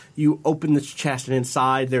 And you open this chest, and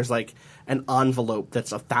inside there's like an envelope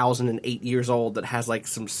that's 1,008 years old that has like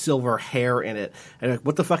some silver hair in it. And you're like,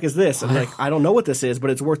 what the fuck is this? And like, I don't know what this is,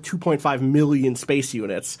 but it's worth 2.5 million space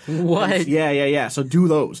units. What? And yeah. So do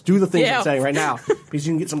those. Do the things I'm saying right now, because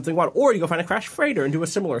you can get something one. Or you go find a crashed freighter and do a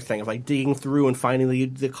similar thing of like digging through and finding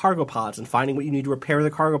the cargo pods and finding what you need to repair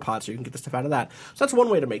the cargo pods so you can get the stuff out of that. So that's one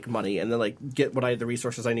way to make money and then like get the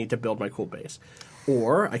resources I need to build my cool base.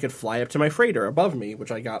 Or I could fly up to my freighter above me,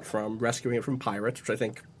 which I got from rescuing it from pirates, which I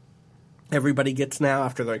think everybody gets now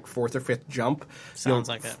after like fourth or fifth jump. Sounds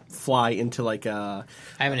like it. Fly into like I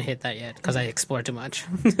haven't hit that yet because I explored too much.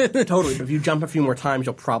 Totally. But if you jump a few more times,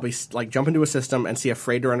 you'll probably like jump into a system and see a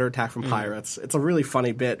freighter under attack from pirates. It's a really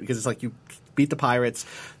funny bit because it's like you beat the pirates.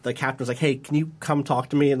 The captain's like, hey, can you come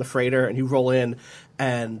talk to me in the freighter? And you roll in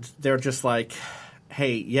and they're just like,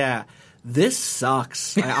 hey, yeah, this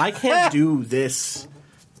sucks. I can't do this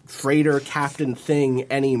freighter captain thing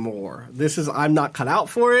anymore. I'm not cut out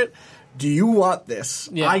for it. Do you want this?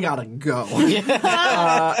 Yeah. I gotta go.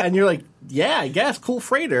 And you're like, yeah, I guess, cool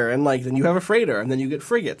freighter. And like, then you have a freighter, and then you get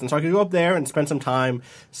frigates. And so I could go up there and spend some time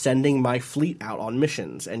sending my fleet out on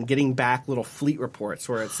missions and getting back little fleet reports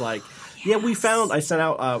where it's like, I sent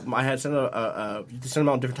out them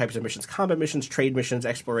on different types of missions: combat missions, trade missions,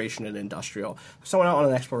 exploration, and industrial. So I went out on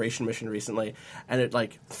an exploration mission recently, and it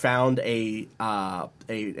like found an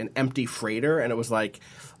empty freighter, and it was like,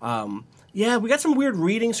 yeah, we got some weird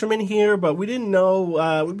readings from in here, but we didn't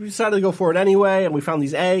know. We decided to go for it anyway, and we found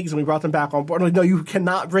these eggs, and we brought them back on board. I'm like, no, you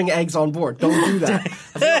cannot bring eggs on board. Don't do that.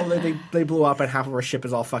 I was like, oh, they blew up, and half of our ship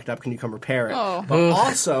is all fucked up. Can you come repair it? Oh. But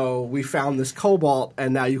also, we found this cobalt,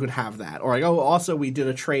 and now you can have that. Or like, oh, also, we did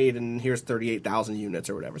a trade, and here's 38,000 units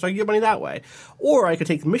or whatever. So I can get money that way. Or I could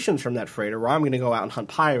take missions from that freighter where I'm going to go out and hunt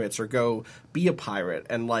pirates or go be a pirate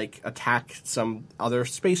and like attack some other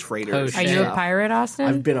space freighters. Are you a pirate, Austin?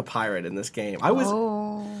 I've been a pirate in this game. I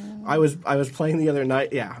was playing the other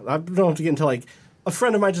night. Yeah, I don't have to get into like a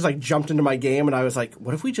friend of mine just like jumped into my game, and I was like,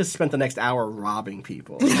 "What if we just spent the next hour robbing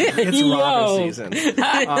people?" It's robbing season,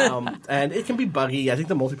 and it can be buggy. I think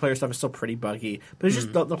the multiplayer stuff is still pretty buggy, but it's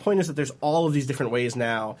just the point is that there's all of these different ways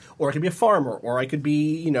now. Or I could be a farmer, or I could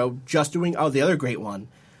be just doing the other great one.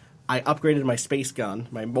 I upgraded my space gun,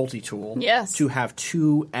 my multi-tool, to have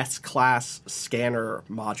 2 S-class scanner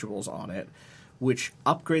modules on it, which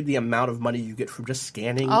upgrade the amount of money you get from just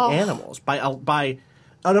scanning animals by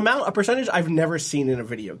a percentage I've never seen in a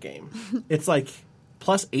video game. It's like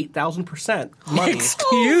plus 8,000% money.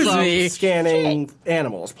 Excuse me. Scanning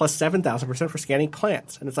animals, plus 7,000% for scanning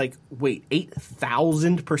plants. And it's like, wait,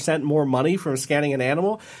 8,000% more money from scanning an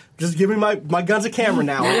animal? Just give me my gun's a camera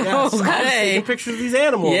now. Yes. I'm taking pictures of these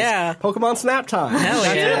animals. Yeah. Pokemon Snap time. Hell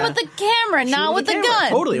Shoot yeah. him with the camera, not with the camera. gun.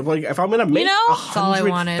 Totally. Like, if I'm going to make That's all I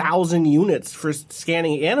wanted. 100,000 units for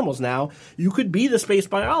scanning animals now, you could be the space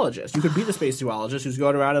biologist. You could be the space zoologist who's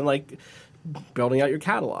going around and like building out your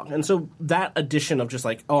catalog. And so that addition of just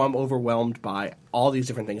like, oh, I'm overwhelmed by all these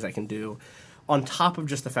different things I can do, on top of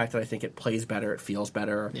just the fact that I think it plays better, it feels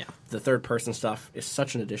better. Yeah. The third-person stuff is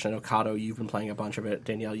such an addition. Okado, you've been playing a bunch of it.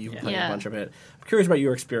 Danielle, you've been playing a bunch of it. I'm curious about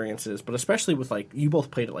your experiences, but especially with, like, you both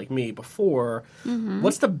played it like me before.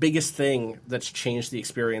 What's the biggest thing that's changed the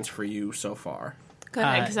experience for you so far? Go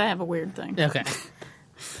ahead, because I have a weird thing. Okay.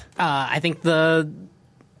 I think the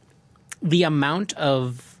amount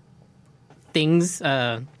of things,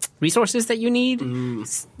 resources that you need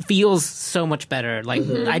feels so much better. Like,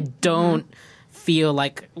 I don't feel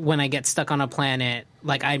like when I get stuck on a planet,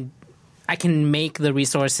 like I can make the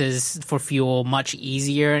resources for fuel much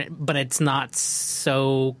easier, but it's not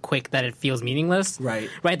so quick that it feels meaningless. Right.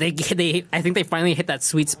 They I think they finally hit that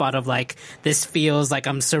sweet spot of like, this feels like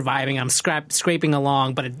I'm surviving, I'm scraping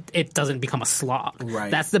along, but it doesn't become a slog. Right.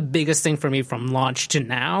 That's the biggest thing for me from launch to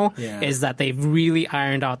now, is that they've really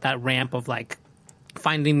ironed out that ramp of like,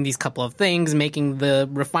 finding these couple of things, making the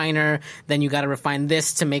refiner, then you got to refine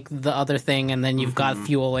this to make the other thing, and then you've got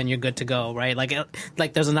fuel and you're good to go, right?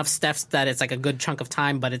 Like there's enough steps that it's like a good chunk of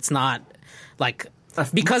time, but it's not like,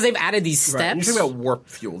 because they've added these steps. Right. You're talking about warp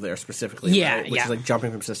fuel there specifically, yeah, right? Which is like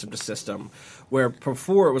jumping from system to system. Where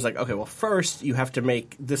before it was like, okay, well, first you have to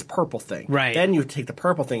make this purple thing. Right. Then you take the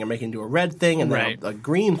purple thing and make it into a red thing, and then a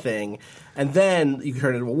green thing, and then you can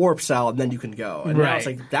turn it into a warp cell, and then you can go. And now it's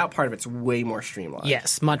like that part of it's way more streamlined.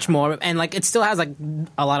 Yes, much more. And like it still has like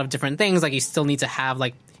a lot of different things. Like you still need to have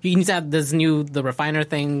like, you need to have the refiner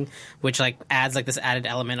thing, which like adds like this added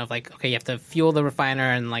element of like, okay, you have to fuel the refiner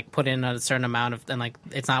and like put in a certain amount of, and like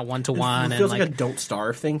it's not 1-to-1. It feels and like a Don't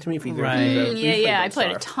Starve thing to me. If either I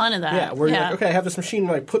played a ton of that. Yeah, where you're like, okay, I have this machine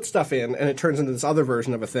and I put stuff in, and it turns into this other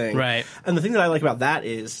version of a thing. Right. And the thing that I like about that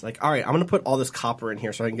is like, all right, I'm going to put all this copper in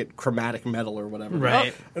here so I can get chromatic metal or whatever.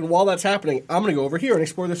 Right. And while that's happening, I'm going to go over here and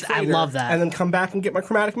explore this freighter. I love that. And then come back and get my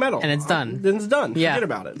chromatic metal. And it's done. Then it's done. Yeah. Forget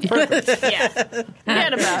about it. It's perfect.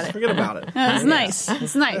 Forget about it. Forget about it. It's nice.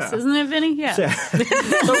 It's nice, isn't it, Vinny? Yeah.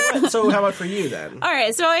 So how about for you then? All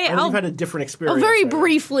right, so you've had a different experience. I'll very there.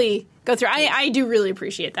 briefly go through. I do really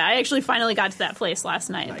appreciate that. I actually finally got to that place last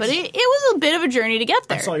night, but it was a bit of a journey to get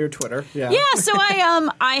there. I saw your Twitter. Yeah. Yeah, so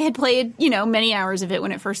I had played, many hours of it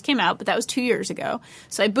when it first came out, but that was 2 years ago.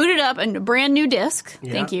 So I booted up a brand new disc.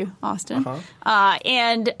 Yeah. Thank you, Austin.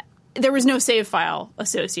 And there was no save file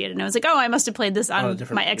associated. And I was like, I must have played this on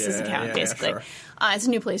my ex's account, basically. Sure. It's a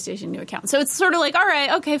new PlayStation, new account. So it's sort of like, all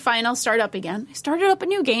right, okay, fine, I'll start up again. I started up a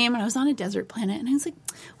new game, and I was on a desert planet, and I was like,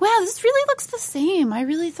 wow, this really looks the same. I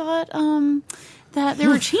really thought that there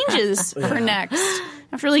were changes for next.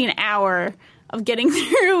 After like an hour of getting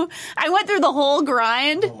through, I went through the whole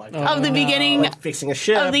grind of the beginning like fixing a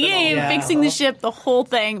ship of the game, fixing the ship, the whole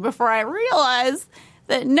thing, before I realized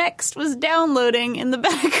that Next was downloading in the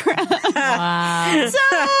background. Wow.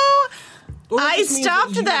 So I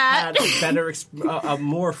stopped that. Had a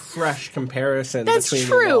more fresh comparison. That's between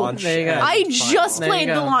true. The launch There you go. and I the just final. played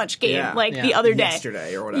the launch game the other day.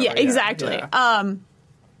 Yesterday or whatever. Yeah, exactly. Yeah.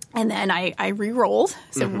 And then I re-rolled.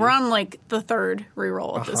 So we're on like the third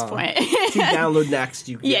re-roll at this point. So you download Next.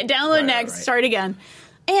 Download Next, start again.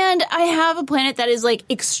 And I have a planet that is like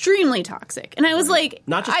extremely toxic. And I was like,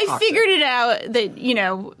 Not just I toxic. figured it out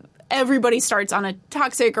that, everybody starts on a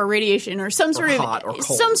toxic or radiation or some sort hot or cold.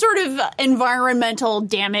 some sort of environmental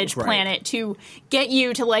damage Right. planet to get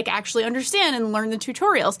you to like actually understand and learn the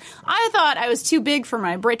tutorials. I thought I was too big for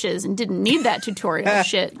my britches and didn't need that tutorial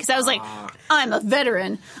shit because I was like, I'm a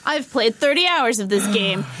veteran. I've played 30 hours of this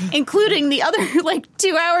game, including the other like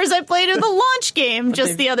 2 hours I played of the launch game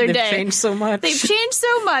just the other they've day. changed so much. They've changed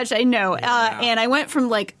so much, I know. And I went from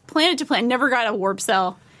like planet to planet, never got a warp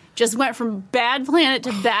cell. Just went from bad planet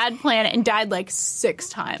to bad planet and died like 6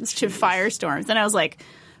 times to firestorms. And I was like,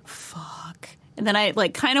 fuck. And then I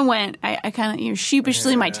like kind of went, I kind of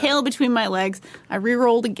sheepishly, my tail between my legs, I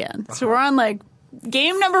re-rolled again. So we're on like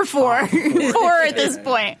game number 4 at this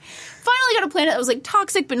point. Finally got a planet that was like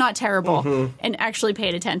toxic but not terrible, and actually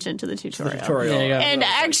paid attention to the tutorial. There you go. And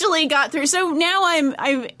actually got through. So now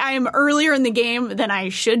I'm earlier in the game than I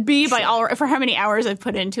should be for how many hours I've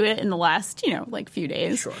put into it in the last like few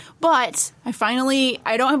days. Sure. But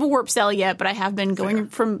I don't have a warp cell yet, but I have been going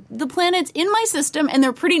from the planets in my system, and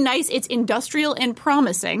they're pretty nice. It's industrial and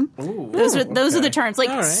promising. Ooh, those are the terms, like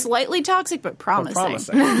right. slightly toxic but promising.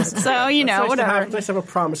 Promising. So Nice whatever. Nice to have a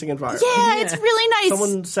promising environment. Yeah, it's really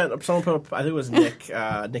nice. Someone put up, I think it was Nick,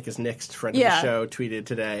 Nick is Next, friend of the Yeah. show, tweeted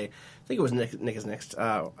today, I think it was Nick is Next,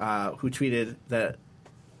 who tweeted that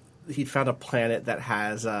he'd found a planet that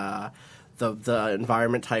has the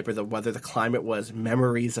environment type or the climate was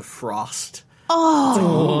memories of frost.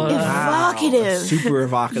 Oh, evocative. Super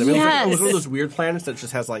evocative. Yes. It was one of those weird planets that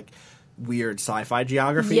just has like weird sci-fi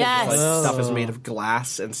geography. Yes. Like, stuff is made of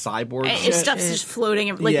glass and cyborg And shit. stuff's just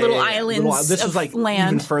floating, like Yeah, little yeah, yeah. islands This of is like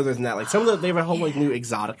land. even further than that. Like they have a whole like new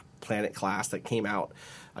exotic planet class that came out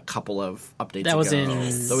a couple of updates That ago. was in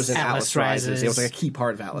That was in Atlas Rises. It was like a key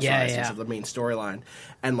part of Atlas Rises, yeah. of the main storyline.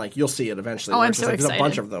 And like you'll see it eventually. Oh, where I'm it's just, so like, there's a excited.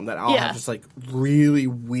 bunch of them that all Yeah. have just like really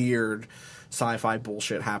weird sci-fi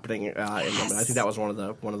bullshit happening in them. And I think that was one of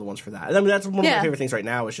the ones for that. And I mean that's one of my Yeah. favorite things right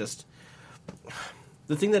now is just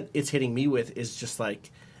the thing that it's hitting me with is just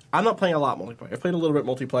like I'm not playing a lot multiplayer. I've played a little bit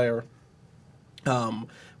multiplayer,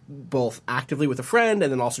 both actively with a friend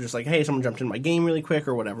and then also just like, hey, someone jumped in my game really quick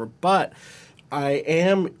or whatever. But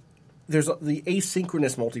there's the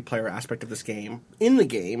asynchronous multiplayer aspect of this game in the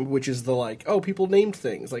game, which is the like, oh, people named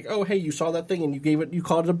things like, oh, hey, you saw that thing and you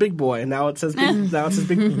called it a big boy, and now it says big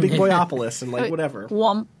big boyopolis and like whatever.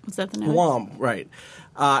 Womp. Was that the name? Womp, right?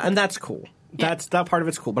 And that's cool. That part of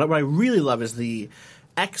it's cool. But what I really love is the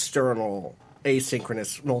external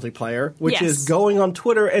asynchronous multiplayer, which Yes. is going on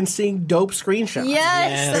Twitter and seeing dope screenshots.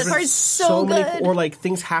 Yes, that part's so many, good. or like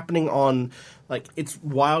things happening on, like it's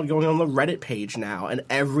wild going on the Reddit page now, and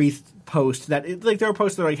every post that like there are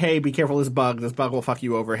posts that are like, hey, be careful, this bug will fuck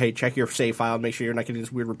you over. Hey, check your save file and make sure you're not getting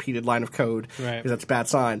this weird repeated line of code because that's a bad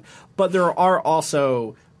sign. But there are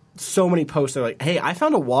also so many posts that are like, hey, I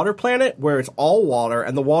found a water planet where it's all water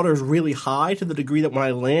and the water is really high to the degree that when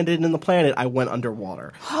I landed in the planet, I went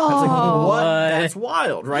underwater. I was like, what? That's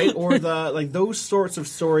wild, right? Or the like those sorts of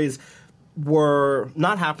stories were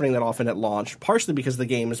not happening that often at launch, partially because the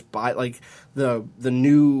game is the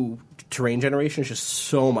new terrain generation is just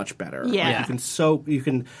so much better. Yeah. Like, you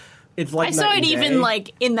can it's like I saw night it and even day.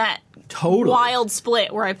 like in that Totally. wild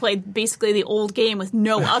split where I played basically the old game with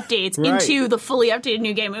no updates Right. into the fully updated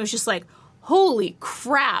new game. It was just like, holy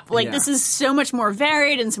crap. Like, Yeah. this is so much more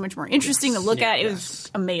varied and so much more interesting to look at. It was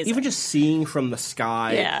amazing. Even just seeing from the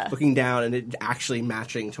sky, Yeah. looking down, and it actually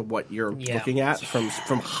matching to what you're looking at from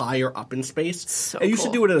higher up in space. So I used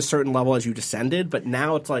cool. to do it at a certain level as you descended, but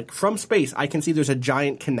now it's like from space, I can see there's a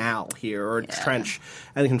giant canal here or a trench,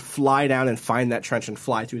 and I can fly down and find that trench and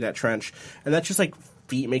fly through that trench, and that's just like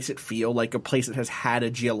makes it feel like a place that has had a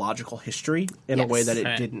geological history in a way that it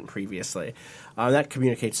Right. didn't previously. That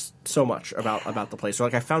communicates so much about the place. So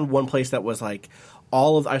like I found one place that was like I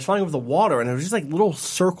was flying over the water and it was just like little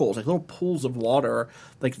circles, like little pools of water,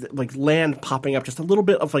 like land popping up, just a little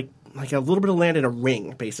bit of like a little bit of land in a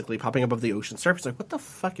ring, basically popping above the ocean surface. Like, what the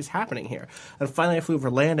fuck is happening here? And finally, I flew over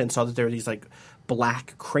land and saw that there were these like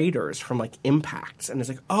black craters from like impacts, and it's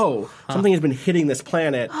like, oh, something has been hitting this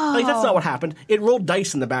planet. Like that's not what happened. It rolled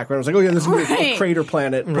dice in the background. I was like, oh yeah, this is a Right. crater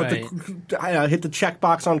planet. Hit the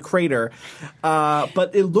checkbox on crater,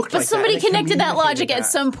 but it looked. but like somebody that, and it connected that logic communicated at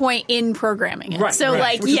some point in programming it. Right, so, right.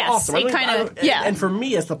 like, Which is yes, awesome. I it mean, kind of, And for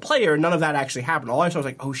me as the player, none of that actually happened. All I saw was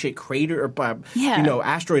like, oh shit, crater, or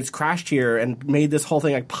asteroids crashed here and made this whole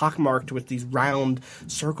thing like pockmarked with these round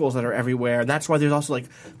circles that are everywhere. That's why there's also like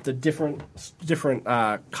the different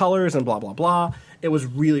colors and blah blah blah. It was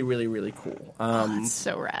really, really, really cool. That's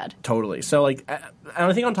so rad. Totally. So like, and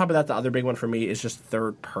I think on top of that, the other big one for me is just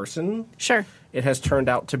third person. Sure. It has turned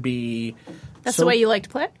out to be. That's so- the way you like to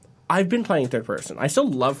play it? I've been playing third person. I still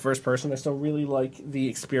love first person. I still really like the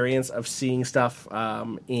experience of seeing stuff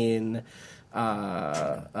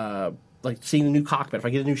like seeing the new cockpit. If I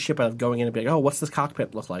get a new ship, I love going in and be like, oh, what's this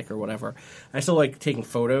cockpit look like or whatever. I still like taking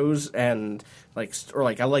photos and I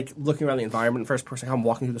like looking around the environment in first person, how I'm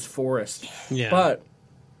walking through this forest. Yeah. But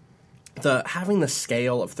having the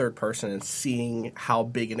scale of third person and seeing how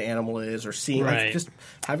big an animal is or seeing Right. just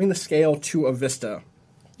having the scale to a vista.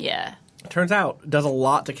 Yeah. Turns out does a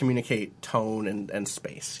lot to communicate tone and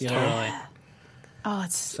space. You know? Totally. Oh,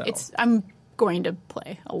 it's. I'm going to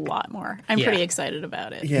play a lot more. I'm Yeah. pretty excited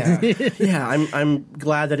about it. Yeah, yeah. I'm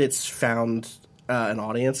glad that it's found an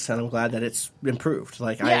audience, and I'm glad that it's improved.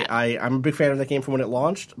 Like Yeah. I'm a big fan of that game from when it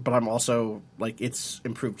launched, but I'm also like it's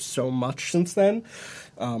improved so much since then.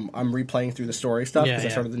 I'm replaying through the story stuff Yeah, because I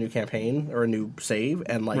yeah. started the new campaign or a new save,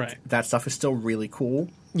 and like Right. that stuff is still really cool.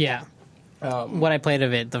 Yeah. What I played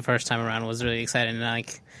of it the first time around was really exciting, and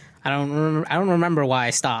like I don't remember why I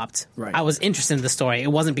stopped. Right. I was interested in the story.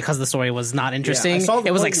 It wasn't because the story was not interesting. Yeah, I saw the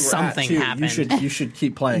it was point like you were at, something too. happened. You should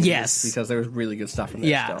keep playing. Yes. because there was really good stuff in there.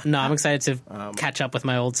 Yeah. still. No, I'm excited to catch up with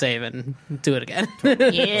my old save and do it again.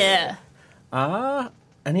 Yeah.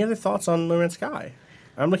 Any other thoughts on No Man's Sky?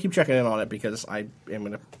 I'm gonna keep checking in on it because I am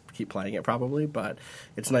gonna keep playing it probably, but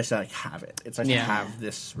it's nice to like have it. It's nice to Yeah. have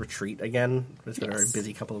this retreat again. It's been a very Yes.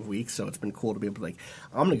 busy couple of weeks, so it's been cool to be able to like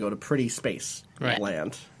I'm gonna go to pretty space Right.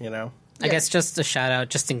 land. You know, I guess just a shout out,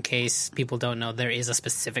 just in case people don't know, there is a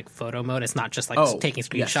specific photo mode. It's not just like taking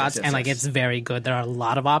screenshots, and like it's very good. There are a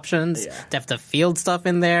lot of options. Depth of field stuff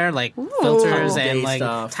in there, like filters and like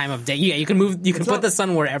time of day. Yeah, you can move. You can put the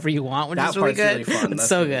sun wherever you want, which is really good. Really fun. It's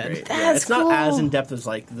so good. It's not as in depth as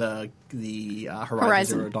like the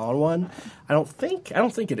Horizon Zero Dawn one. I don't think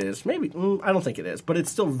it is. Maybe I don't think it is, but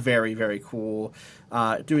it's still very, very cool.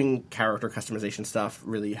 Doing character customization stuff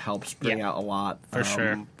really helps bring out a lot. For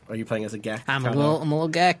sure. Are you playing as a Gek? I'm a little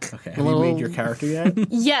Gek. Okay. Have you made your character yet?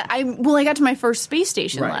 Yeah, I got to my first space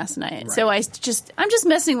station last night. Right. So I'm just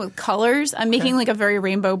messing with colors. I'm making like a very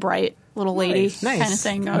rainbow bright little lady kind of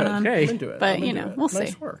thing going on. Okay. But we'll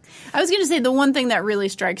see. Work. I was going to say the one thing that really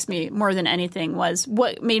strikes me more than anything was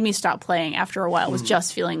what made me stop playing after a while was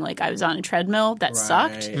just feeling like I was on a treadmill that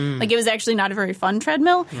sucked. Like it was actually not a very fun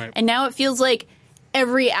treadmill. Right. And now it feels like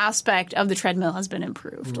every aspect of the treadmill has been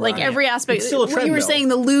improved. Like every aspect. It's still a treadmill. You were saying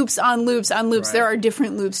the loops on loops on loops. Right. There are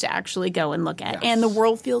different loops to actually go and look at, and the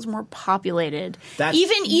world feels more populated. That's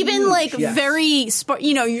even like very.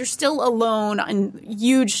 You're still alone on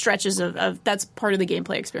huge stretches of. That's part of the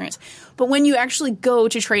gameplay experience. But when you actually go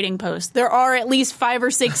to trading posts, there are at least 5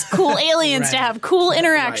 or 6 cool aliens to have cool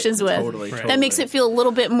interactions with. Totally. That makes it feel a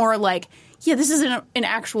little bit more like. Yeah, this is an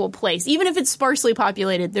actual place. Even if it's sparsely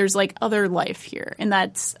populated, there's like other life here, and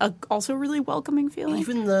that's also a really welcoming feeling.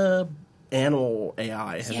 Even the animal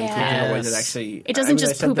AI has improved in a way that actually it doesn't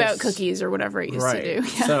just poop out cookies or whatever it used to do.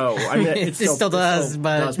 Yeah. So I mean, it still does poop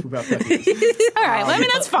out cookies. All right, well, I mean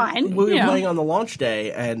that's fine. We were playing on the launch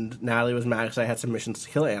day, and Natalie was mad because I had some missions to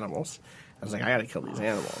kill animals. I was like, I gotta kill these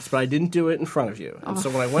animals. But I didn't do it in front of you. And so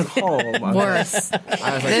when I went home... Worse.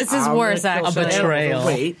 This is worse, actually. A betrayal.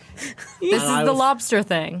 Wait. This is the lobster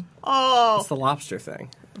thing. Oh. It's the lobster thing.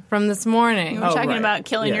 From this morning. We're talking about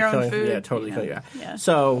killing your own food. Yeah, totally. Yeah.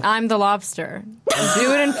 So... I'm the lobster.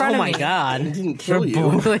 Do it in front of me. Oh my God. I didn't kill you.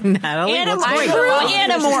 Natalie?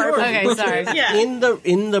 Animorph. Okay, sorry. Yeah.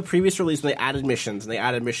 In the previous release, they added missions,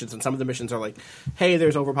 and some of the missions are like, hey,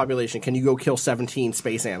 there's overpopulation. Can you go kill 17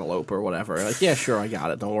 space antelope or whatever? Like, yeah, sure, I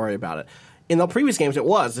got it. Don't worry about it. In the previous games, it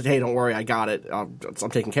was, hey, don't worry, I got it. I'm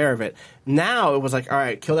taking care of it. Now, it was like, all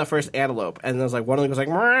right, kill that first antelope. And then it was like, one of them goes like,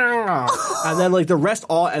 and then like the rest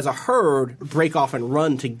all as a herd break off and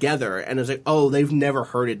run together. And it's like, oh, they've never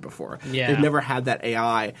herded before. Yeah. They've never had that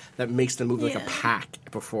AI that makes them move like a pack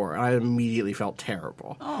before. And I immediately felt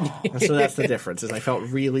terrible. And so that's the difference, is I felt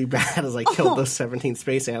really bad as I killed those 17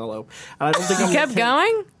 space antelope. And I don't think You kept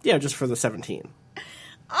going? Yeah, just for the 17.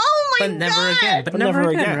 Oh my God! But never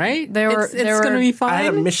again, right? It's going to be fine. I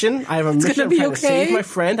have a mission. I'm trying to save my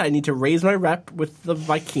friend. I need to raise my rep with the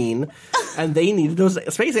Vy'keen, and they needed those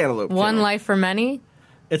space antelope. One life for many?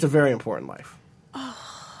 It's a very important life.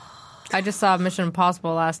 I just saw Mission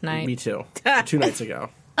Impossible last night. Me too. 2 nights ago.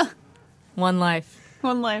 One life.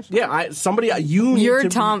 One life. Yeah, You're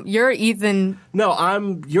Tom. You're Ethan.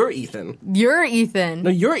 No, you're Ethan. You're Ethan. No,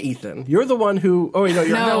 you're Ethan. You're the one who. Oh wait,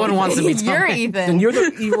 no one wants to be Tom. You're Ethan. And you're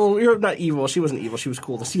the evil. You're not evil. She wasn't evil. She was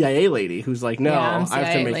cool. The CIA lady who's like, no, I'm I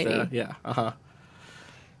have to make lady.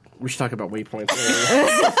 We should talk about waypoints.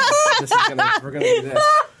 We're gonna do this.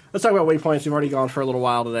 Let's talk about waypoints. We've already gone for a little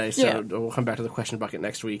while today, so we'll come back to the question bucket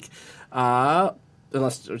next week.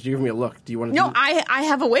 Unless you give me a look, do you want to? No, I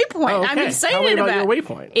have a waypoint. Oh, okay. I'm excited Tell me about your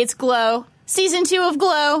waypoint. It's Glow. Season 2 of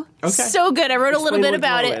Glow. Okay. So good. I wrote a little bit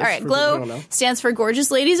about it. All right, Glow stands for Gorgeous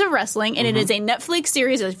Ladies of Wrestling, and it is a Netflix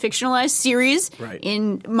series, a fictionalized series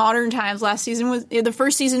in modern times. The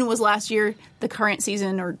first season was last year. The current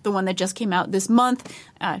season, or the one that just came out this month,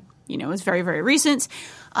 is very, very recent.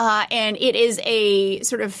 And it is a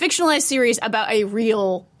sort of fictionalized series about a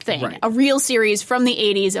real thing, a real series from the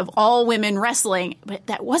 80s of all women wrestling. But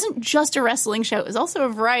that wasn't just a wrestling show. It was also a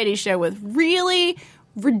variety show with really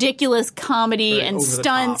ridiculous comedy and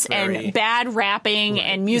stunts and bad rapping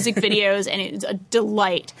and music videos, and it's a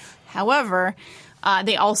delight. However,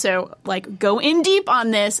 they also go in deep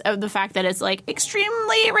on this of the fact that it's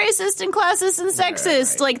extremely racist and classist and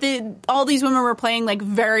sexist. All these women were playing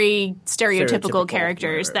very stereotypical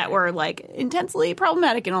characters that were intensely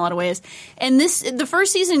problematic in a lot of ways. And the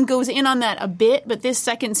first season goes in on that a bit, but this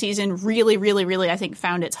second season really, really, really, I think,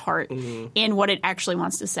 found its heart in what it actually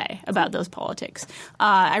wants to say about those politics.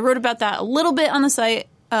 I wrote about that a little bit on the site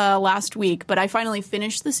last week, but I finally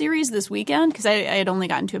finished the series this weekend because I had only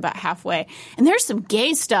gotten to about halfway. And there's some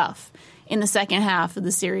gay stuff in the second half of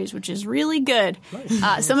the series, which is really good.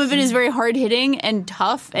 Nice. Some of it is very hard-hitting and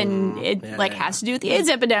tough, and it has to do with the AIDS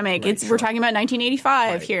epidemic. We're talking about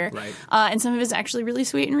 1985 here. Right. And some of it's actually really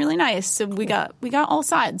sweet and really nice. So we got all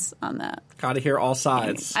sides on that. Gotta hear all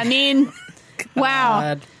sides. I mean,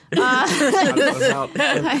 wow. You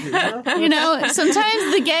know,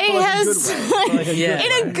 sometimes the gay has, in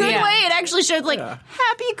a good Yeah. way, it actually showed like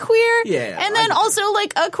happy queer, Yeah, and then also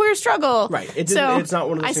like a queer struggle. Right. It's not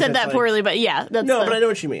one of those I I said said that that poorly, but yeah, that's but I know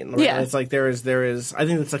what you mean. Right? Yeah. It's like there is. I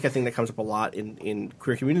think that's like a thing that comes up a lot in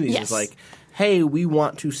queer communities. Yes. Is like, hey, we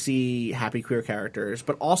want to see happy queer characters,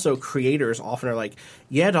 but also creators often are like,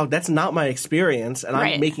 yeah, dog, that's not my experience, and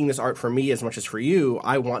Right. I'm making this art for me as much as for you.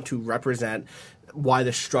 I want to represent why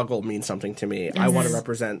the struggle means something to me. I want to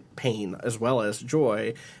represent pain as well as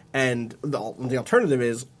joy. And the alternative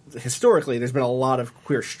is, historically, there's been a lot of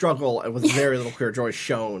queer struggle and with very little queer joy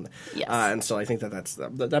shown. Yes. And so I think that's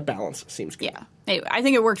that balance seems good. Yeah. Anyway, I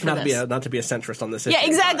think it worked for Not this. to be a centrist on this issue. Yeah,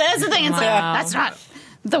 exactly. That's the thing. It's like that's not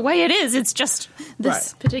the way it is. It's just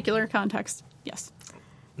this Right. particular context. Yes.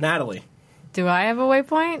 Natalie, Do I have a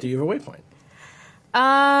waypoint? do you have a waypoint?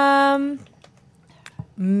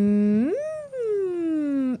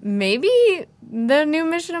 Maybe the new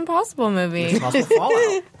Mission Impossible movie. Possible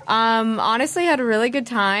Fallout. Honestly, had a really good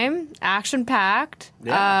time. Action packed.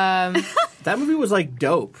 Yeah. That movie was like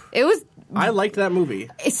dope. It was I liked that movie.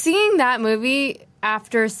 seeing that movie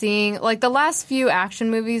after seeing like the last few action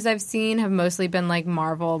movies I've seen have mostly been like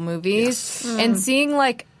Marvel movies, and seeing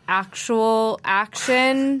like actual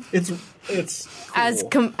action It's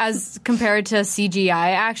cool. as compared to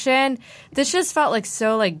CGI action, this just felt like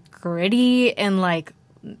so like gritty and like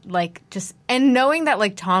just, and knowing that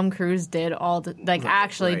like Tom Cruise did all the like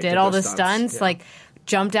actually right, did did all those the stunts, stunts, yeah. like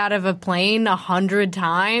jumped out of a plane 100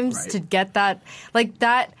 times Right. to get that, like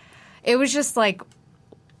that. It was just like,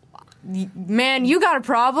 man, you got a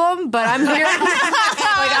problem, but I'm here.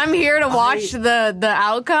 Like I'm here to watch the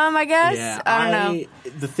outcome. I guess. Yeah, I don't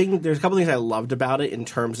know. There's a couple things I loved about it in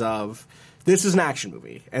terms of this is an action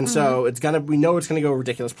movie, and so we know it's gonna go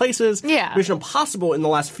ridiculous places. Yeah. Mission Impossible in the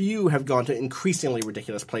last few have gone to increasingly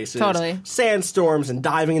ridiculous places. Totally. Sandstorms and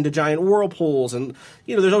diving into giant whirlpools, and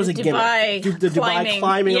there's always a Dubai gimmick. The Dubai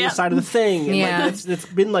climbing on the Yep. side of the thing. And Yeah. it's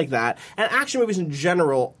been like that. And action movies in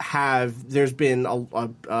general there's been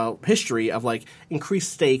a history of like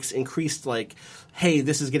increased stakes, increased like, hey,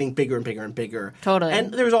 this is getting bigger and bigger and bigger. Totally.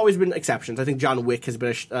 And there's always been exceptions. I think John Wick has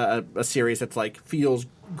been a series that's like feels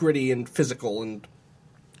gritty and physical and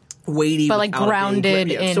weighty, But, like, without it being grounded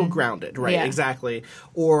gritty. Yeah, it's still in- grounded, right? Yeah. Exactly.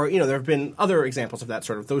 Or there have been other examples of that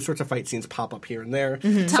sort of those sorts of fight scenes pop up here and there.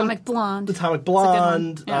 Atomic Blonde. Atomic It's a good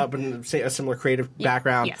one. Blonde, Yeah. but a similar creative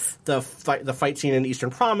background. Yes. The fight scene in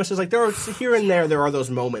Eastern Promises, like there are here and there are those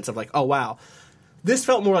moments of like, oh wow, this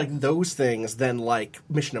felt more like those things than like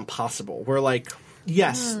Mission Impossible, where like.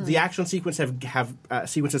 Yes, the action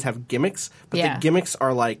sequences have gimmicks, but Yeah. the gimmicks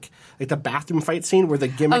are like the bathroom fight scene where the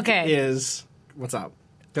gimmick Okay. is what's up.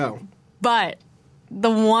 Go. But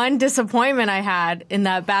the one disappointment I had in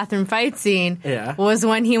that bathroom fight scene Yeah. was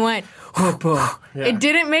when he went. Yeah. It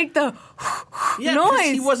didn't make the Yeah,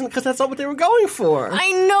 noise. because that's not what they were going for. I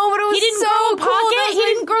know, but it was He didn't so grow a cool. pocket. That was He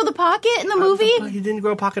didn't grow the pocket in the movie. He didn't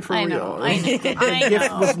grow a pocket for I real. know, I know, The I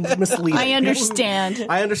gift know. was misleading. I understand.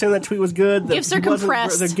 I understand that tweet was good. Gifts are he wasn't-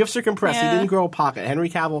 compressed. The gifts are compressed. Yeah. He didn't grow a pocket. Henry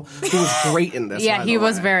Cavill, he was great in this. Yeah, by he the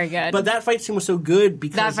was way. very good. But that fight scene was so good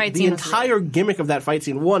because That fight the scene was entire gimmick of that fight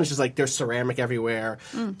scene, one, is just like there's ceramic everywhere.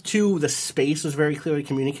 Two, the space was very clearly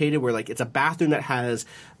communicated where like it's a bathroom that has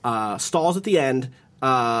stalls at the end.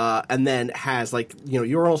 And then has like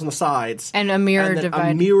urinals on the sides And a mirror and then a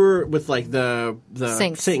dividing. mirror with like the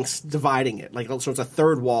Sinks. dividing it, like so it's a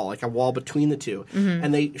third wall, like a wall between the two. Mm-hmm.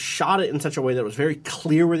 And they shot it in such a way that it was very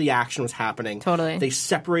clear where the action was happening. Totally. They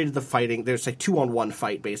separated the fighting. There's like 2-on-1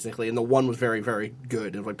 fight basically, and the one was very, very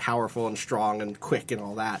good. It was like powerful and strong and quick and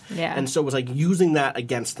all that. Yeah. And so it was like using that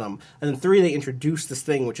against them. And then 3, they introduced this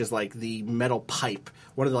thing which is like the metal pipe.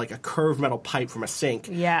 What are they, like a curved metal pipe from a sink?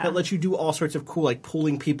 Yeah. That lets you do all sorts of cool, like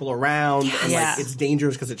pulling people around, and Yeah. like it's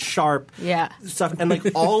dangerous because it's sharp. Yeah. Stuff, and like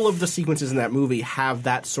all of the sequences in that movie have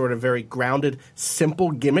that sort of very grounded,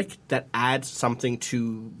 simple gimmick that adds something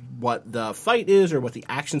to what the fight is or what the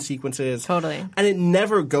action sequence is. Totally. And it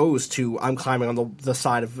never goes to I'm climbing on the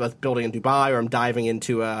side of a building in Dubai or I'm diving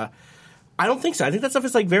into a. I don't think so. I think that stuff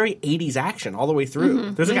is like very 80s action all the way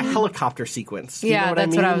through. There's like a helicopter sequence. You Yeah, know what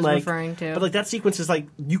that's I what mean? I was Like, referring to. But like that sequence is like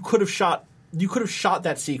you could have shot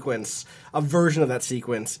that sequence, a version of that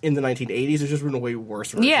sequence in the 1980s. It's just been a way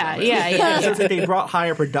worse version. Yeah, of it. yeah. So it's like they brought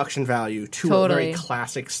higher production value to a very Totally.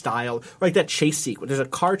 classic style, like that chase sequence. There's a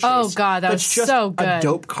car chase. Oh, God, that that's was just so a good.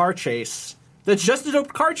 dope car chase. That's just a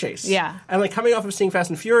dope car chase. Yeah. And like coming off of seeing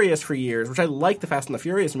Fast and Furious for years, which I like the Fast and the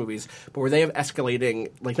Furious movies, but where they have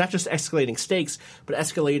escalating, like not just escalating stakes, but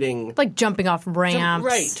escalating Like jumping off ramps.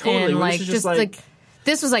 right, totally. And where like this is just like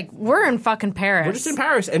This was like, we're in fucking Paris. We're just in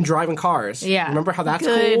Paris and driving cars. Yeah. Remember how that's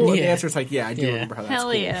Good. cool? And the Yeah. answer is like, yeah, I do remember how that's Hell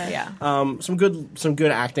cool. yeah. Yeah. Some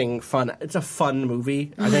good acting, fun. It's a fun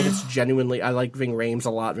movie. I think it's genuinely. I like Ving Rhames a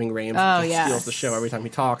lot. Ving Rhames just yes. steals the show every time he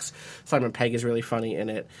talks. Simon Pegg is really funny in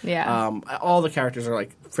it. Yeah. All the characters are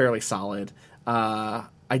like fairly solid.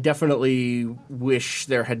 I definitely wish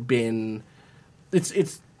there had been.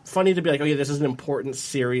 It's funny to be like, oh yeah, this is an important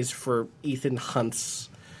series for Ethan Hunt's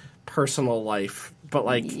personal life, but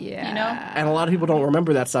like, Yeah. You know? and a lot of people don't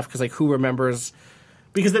remember that stuff because like, who remembers?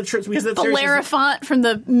 Because that series is- Bellerophant from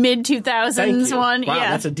the mid Thank 2000s you. one. Wow,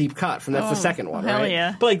 yeah. that's a deep cut from that's the second one, hell right?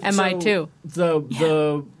 yeah. But like, MI2.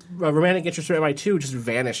 The romantic interest in MI2 just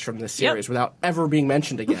vanished from this series Yep. without ever being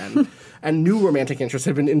mentioned again, and new romantic interests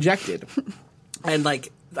have been injected. And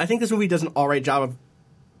like, I think this movie does an all right job of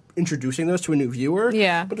introducing those to a new viewer.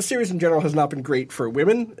 Yeah. But the series in general has not been great for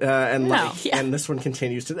women, and No. like, Yeah. and this one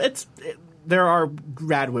continues to. There are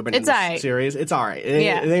rad women in It's this all right. series. It's all right. It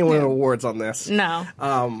Yeah. ain't winning awards on this. No.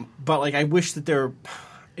 But like, I wish that there.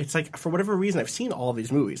 It's like, for whatever reason, I've seen all of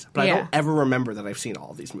these movies, but I Yeah. don't ever remember that I've seen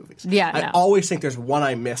all of these movies. Yeah, I no. always think there's one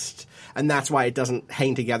I missed, and that's why it doesn't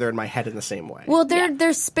hang together in my head in the same way. Well,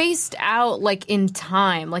 they're spaced out like in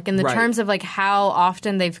time, like in the Right. terms of like how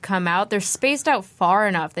often they've come out. They're spaced out far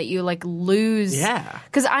enough that you like lose. Yeah.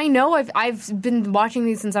 Because I know I've been watching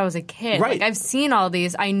these since I was a kid. Right. Like I've seen all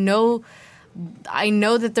these. I know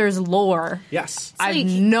that there's lore. yes. I have like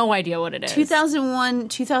no idea what it is. 2001,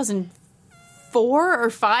 2004 or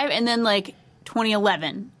 5, and then like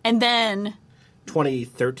 2011. And then,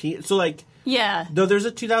 2013. So like, yeah. though there's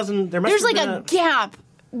a 2000. There must There's have like been a gap.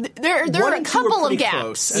 There One are a and two are couple of pretty gaps.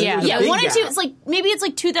 close, and Yeah. there's a Yeah, big 1 and 2, gap. it's like, maybe it's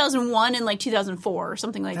like 2001 and like 2004 or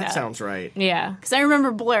something like that. That sounds right. Yeah. Because I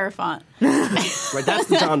remember Bellerophant. Right, that's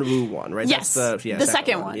the John Woo one, right? Yes, That's the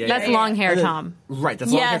second one. Yeah, That's yeah. long hair And then- Tom. Right,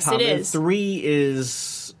 that's long hair Yes, Tom. it And is. 3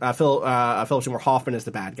 is Philip Seymour Hoffman is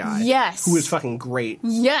the bad guy. Yes. who is fucking great.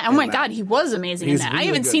 Yeah, oh in my that. god, he was amazing He's in that. really I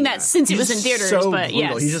haven't good seen in that since it was He's in theaters, so but brutal.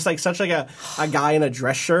 yes. He's just like such like a guy in a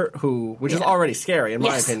dress shirt which is already scary in my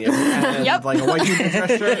Yes. opinion. And Yep. like a white dude in a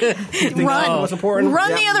dress shirt. You think Run. that's what's important? Run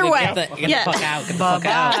Yep. the other way. Get the Yeah. fuck out. Get the fuck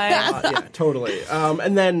out. Yeah, totally.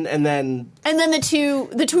 And then And then the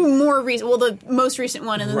two more recent, well, the most recent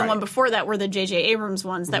one and then Right. the one before that were the J.J. Abrams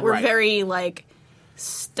ones that were Right. very like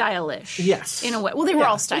stylish. yes, in a way. Well, they were Yeah,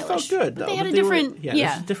 all stylish. They felt good, but though. they had but a different, Were,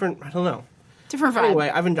 this is different. I don't know. different vibe. Anyway,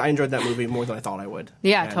 I enjoyed that movie more than I thought I would.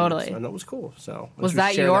 Yeah, And- totally. And that was cool. So Was let's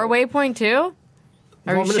that share your waypoint too?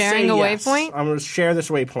 Are Well, I'm you gonna sharing say a yes. waypoint? I'm going to share this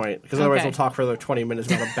waypoint because otherwise Okay. we'll talk for another 20 minutes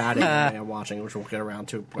about a bad anime I'm watching, which we'll get around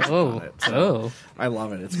to. Oh, about it. So, oh. I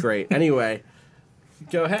love it. It's great. Anyway,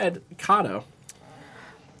 go ahead, Kato.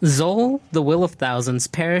 Zol, the will of thousands,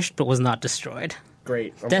 perished but was not destroyed.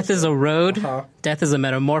 Great. Death is a road. Uh-huh. Death is a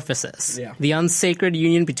metamorphosis. Yeah. The unsacred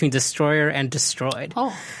union between destroyer and destroyed.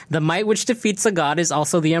 Oh. The might which defeats a god is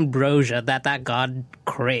also the ambrosia that god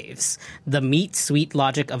craves. The meat, sweet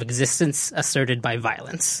logic of existence asserted by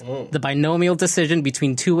violence. The binomial decision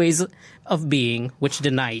between two ways of being which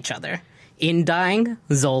deny each other. In dying,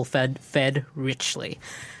 Zol fed richly.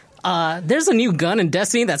 There's a new gun in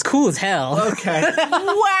Destiny that's cool as hell. Okay.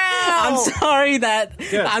 I'm Wow. sorry that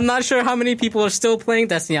Good. I'm not sure how many people are still playing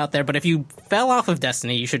Destiny out there, but if you fell off of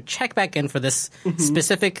Destiny, you should check back in for this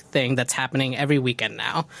specific thing that's happening every weekend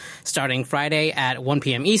now. Starting Friday at 1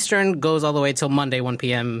 p.m. Eastern, goes all the way till Monday 1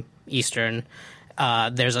 p.m. Eastern.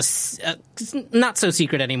 There's a not so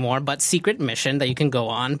secret anymore, but secret mission that you can go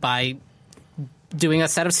on by doing a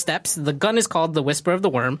set of steps. The gun is called the Whisper of the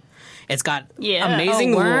Worm. It's got Yeah.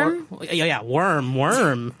 amazing Oh, worm? lore. Yeah, worm.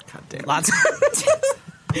 God damn. Lots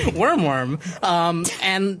worm.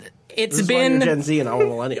 And it's This is why you're been Gen Z and I'm a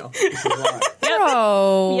millennial. This is why.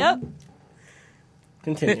 Oh. Yep.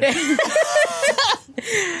 Continue.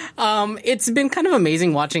 it's been kind of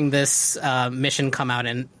amazing watching this mission come out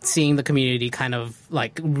and seeing the community kind of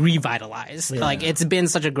like revitalize. Like it's been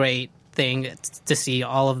such a great thing to see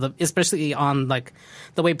all of the, especially on like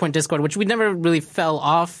the Waypoint Discord, which we never really fell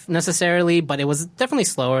off necessarily, but it was definitely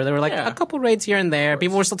slower. There were like Yeah. a couple raids here and there.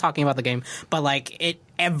 People were still talking about the game, but like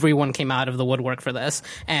everyone came out of the woodwork for this,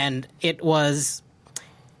 and it's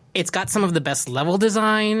got some of the best level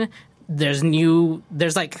design. There's new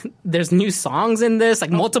songs in this,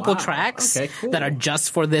 like multiple wow. tracks Okay, cool. that are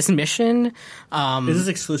just for this mission. Is this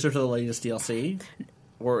exclusive to the latest DLC?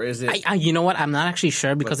 Or is it... You know what? I'm not actually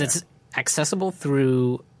sure because Okay. it's accessible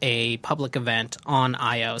through a public event on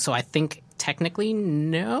IO. So I think technically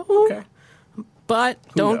no. Okay. But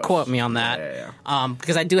don't knows? quote me on that. Yeah.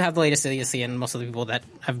 Because I do have the latest DLC, and most of the people that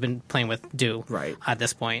I've been playing with do Right. at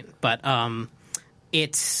this point. But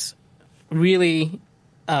it's really...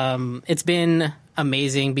 it's been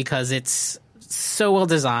amazing because it's so well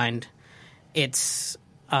designed. It's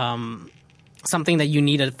something that you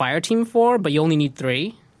need a fire team for, but you only need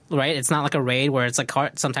 3, right? It's not like a raid where it's like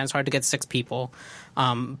sometimes hard to get 6 people.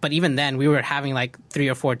 But even then, we were having like 3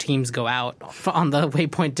 or 4 teams go out on the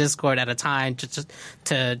Waypoint Discord at a time just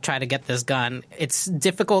to try to get this gun. It's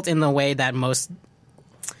difficult in the way that most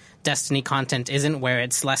Destiny content isn't, where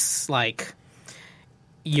it's less like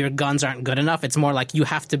your guns aren't good enough. It's more like you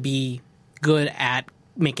have to be good at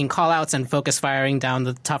making callouts and focus firing down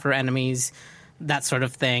the tougher enemies, that sort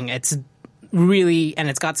of thing. It's really, and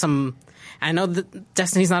it's got some. I know that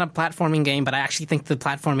Destiny's not a platforming game, but I actually think the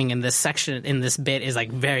platforming in this section, in this bit, is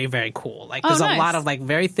like very, very cool. Like there's a lot of like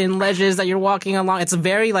very thin ledges that you're walking along. It's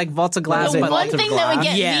very like Vault of Glass. The but one thing that would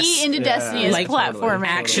get Yes. me into Destiny is Like, platforming.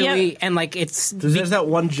 actually, Yep. and like it's There's that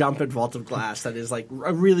one jump at Vault of Glass that is like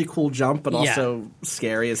a really cool jump, but also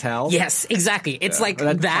scary as hell. yes, exactly. It's like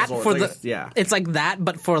That that puzzle, for it's the like- It's like that,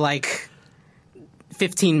 but for like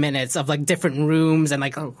 15 minutes of like different rooms, and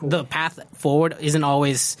like the path forward isn't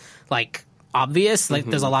always like obvious. Like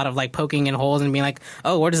there's a lot of like poking in holes and being like,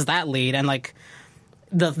 oh, where does that lead? And like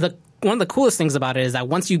the one of the coolest things about it is that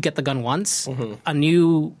once you get the gun once, a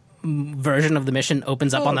new version of the mission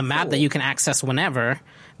opens up on the map that you can access whenever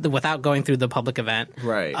without going through the public event.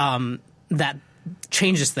 Right. That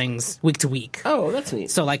changes things week to week. Oh, that's neat.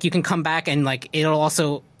 So like you can come back and like it'll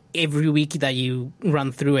also every week that you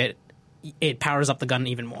run through it, it powers up the gun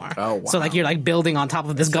even more. Oh, wow. So like you're like building on top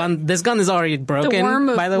of this gun. This gun is already broken. The worm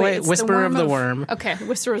of, by the way, it's Whisperer of the Worm. Okay,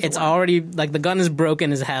 Whisperer of the It's Worm. already like the gun is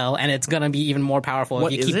broken as hell, and it's gonna be even more powerful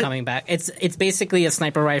What if you is keep it? coming back. It's basically a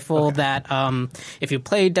sniper rifle that if you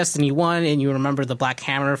played Destiny 1 and you remember the Black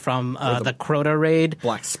Hammer from the Crota raid,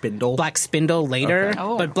 Black Spindle. Black Spindle later. Okay.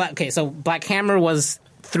 Oh. But so Black Hammer was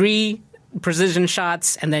 3 precision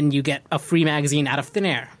shots, and then you get a free magazine out of thin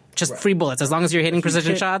air. Just free bullets, as long as you're hitting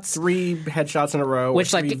precision Hit shots. 3 headshots in a row,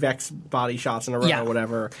 Which, or like- 3 Vex body shots in a row, Yeah. or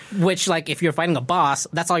whatever. Which, like, if you're fighting a boss,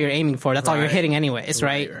 that's all you're aiming for. That's all you're Right. hitting anyways,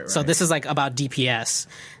 right? Right. So this is, like, about DPS.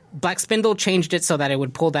 Black Spindle changed it so that it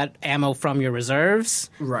would pull that ammo from your reserves.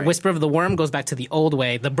 Right. Whisper of the Worm goes back to the old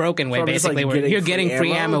way, the broken way, So I'm just, basically, like, where you're getting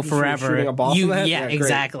free ammo just from forever. shooting a boss in the head? Yeah, Great.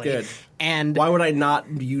 exactly. Good. And Why would I not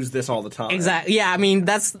use this all the time? exactly, yeah, I mean,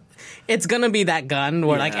 it's gonna be that gun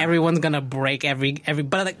where like Yeah. everyone's gonna break every.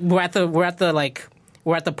 But like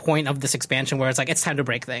we're at the point of this expansion where it's like it's time to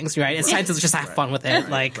break things, right? It's time to just have fun with it.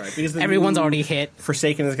 Like Right. Because the everyone's new already hit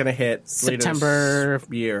Forsaken is going to hit later September- this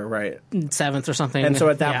year, right? 7th or something. And so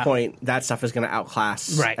at that Yeah. point, that stuff is going to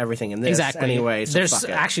outclass Right. everything in this exactly. anyway. So There's fuck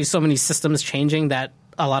it. actually so many systems changing that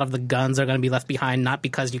a lot of the guns are going to be left behind, not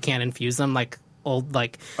because you can't infuse them like old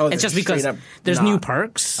it's they're just because straight up there's not. new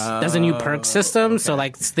perks. There's a new perk system, so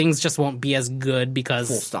like things just won't be as good because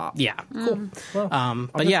Full stop. Yeah. Cool. Well, But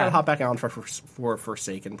I'll yeah. try to hop back on for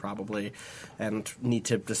Forsaken probably, and need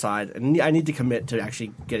to decide. And I need to commit to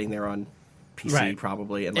actually getting there on PC Right.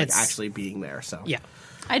 probably, and like It's- actually being there. So Yeah.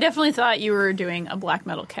 I definitely thought you were doing a Black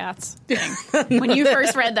Metal Cats thing. When you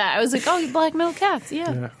first read that, I was like, oh, Black Metal Cats.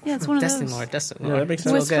 Yeah, it's one of Destiny those. lore, Destiny yeah, lore. that makes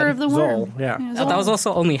sense. Whisper of the Worm. Zol, yeah. Zol. That was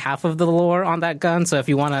also only half of the lore on that gun, so if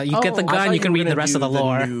you want to, you get the Oh. I gun, thought you can were read the gonna rest of do the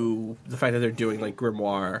lore. The fact that they're doing like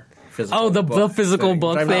grimoire physical. Oh, the book physical thing,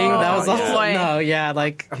 book which I'm thing. not- That was yeah. also boy. no, yeah,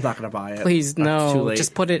 like I'm not gonna buy it. please It's too no, late.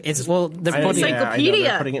 just put it. It's well, they're I- putting yeah, I know, Encyclopedia.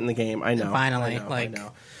 they're putting it in the game. I know. Finally, I know, like- I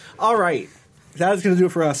know. All right, that is going to do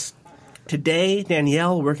it for us today.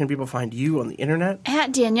 Danielle, where can people find you on the internet?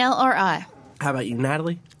 At Danielle or I. How about you,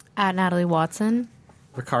 Natalie? At Natalie Watson.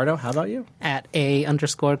 Ricardo, how about you? at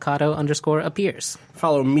 @a_Kato_appears.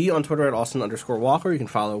 Follow me on Twitter at Austin_Walker. You can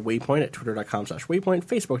follow Waypoint at twitter.com/Waypoint,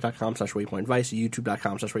 Facebook.com/WaypointVice,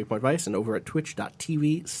 YouTube.com/WaypointVice, and over at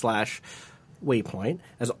Twitch.tv/Waypoint.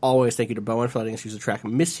 As always, thank you to Bowen for letting us use the track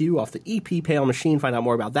Miss You off the EP Pale Machine. Find out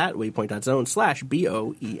more about that at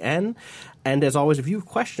waypoint.zone/BOEN. And as always, if you have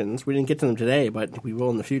questions, we didn't get to them today, but we will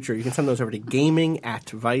in the future, you can send those over to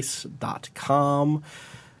gaming@vice.com.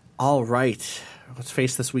 All right. Let's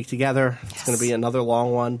face this week together. It's going to be another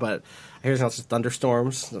long one, but here's some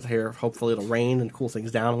thunderstorms. Here, hopefully it'll rain and cool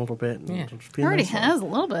things down a little bit. Yeah. It'll just be It a already nice one. has a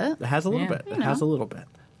little bit. It has a little Yeah. bit. It has a little bit.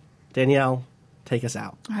 Danielle, take us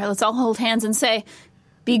out. All right, let's all hold hands and say,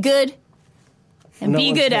 be good and No be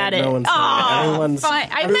one's good saying- at it. no one's saying it. Everyone's- Fine.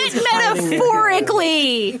 I everyone's meant hiding-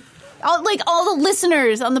 metaphorically. All the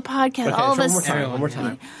listeners on the podcast, Okay, all of so us. one more time. Everyone, One more yeah.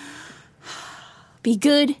 time. Be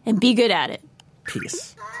good and be good at it.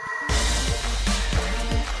 Peace.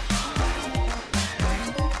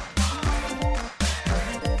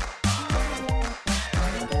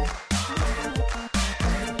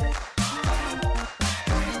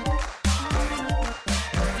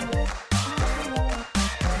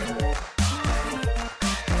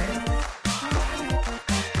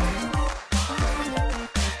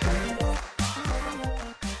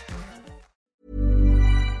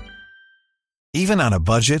 Even on a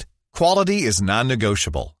budget, quality is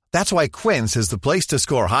non-negotiable. That's why Quince is the place to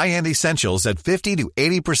score high-end essentials at 50 to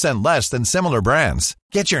 80% less than similar brands.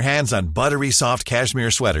 Get your hands on buttery soft cashmere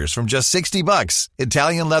sweaters from just $60,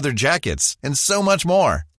 Italian leather jackets, and so much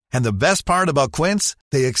more. And the best part about Quince,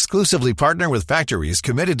 they exclusively partner with factories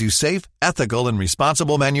committed to safe, ethical, and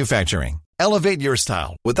responsible manufacturing. Elevate your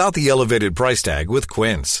style without the elevated price tag with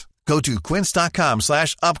Quince. Go to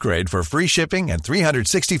quince.com/upgrade for free shipping and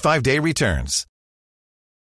 365-day returns.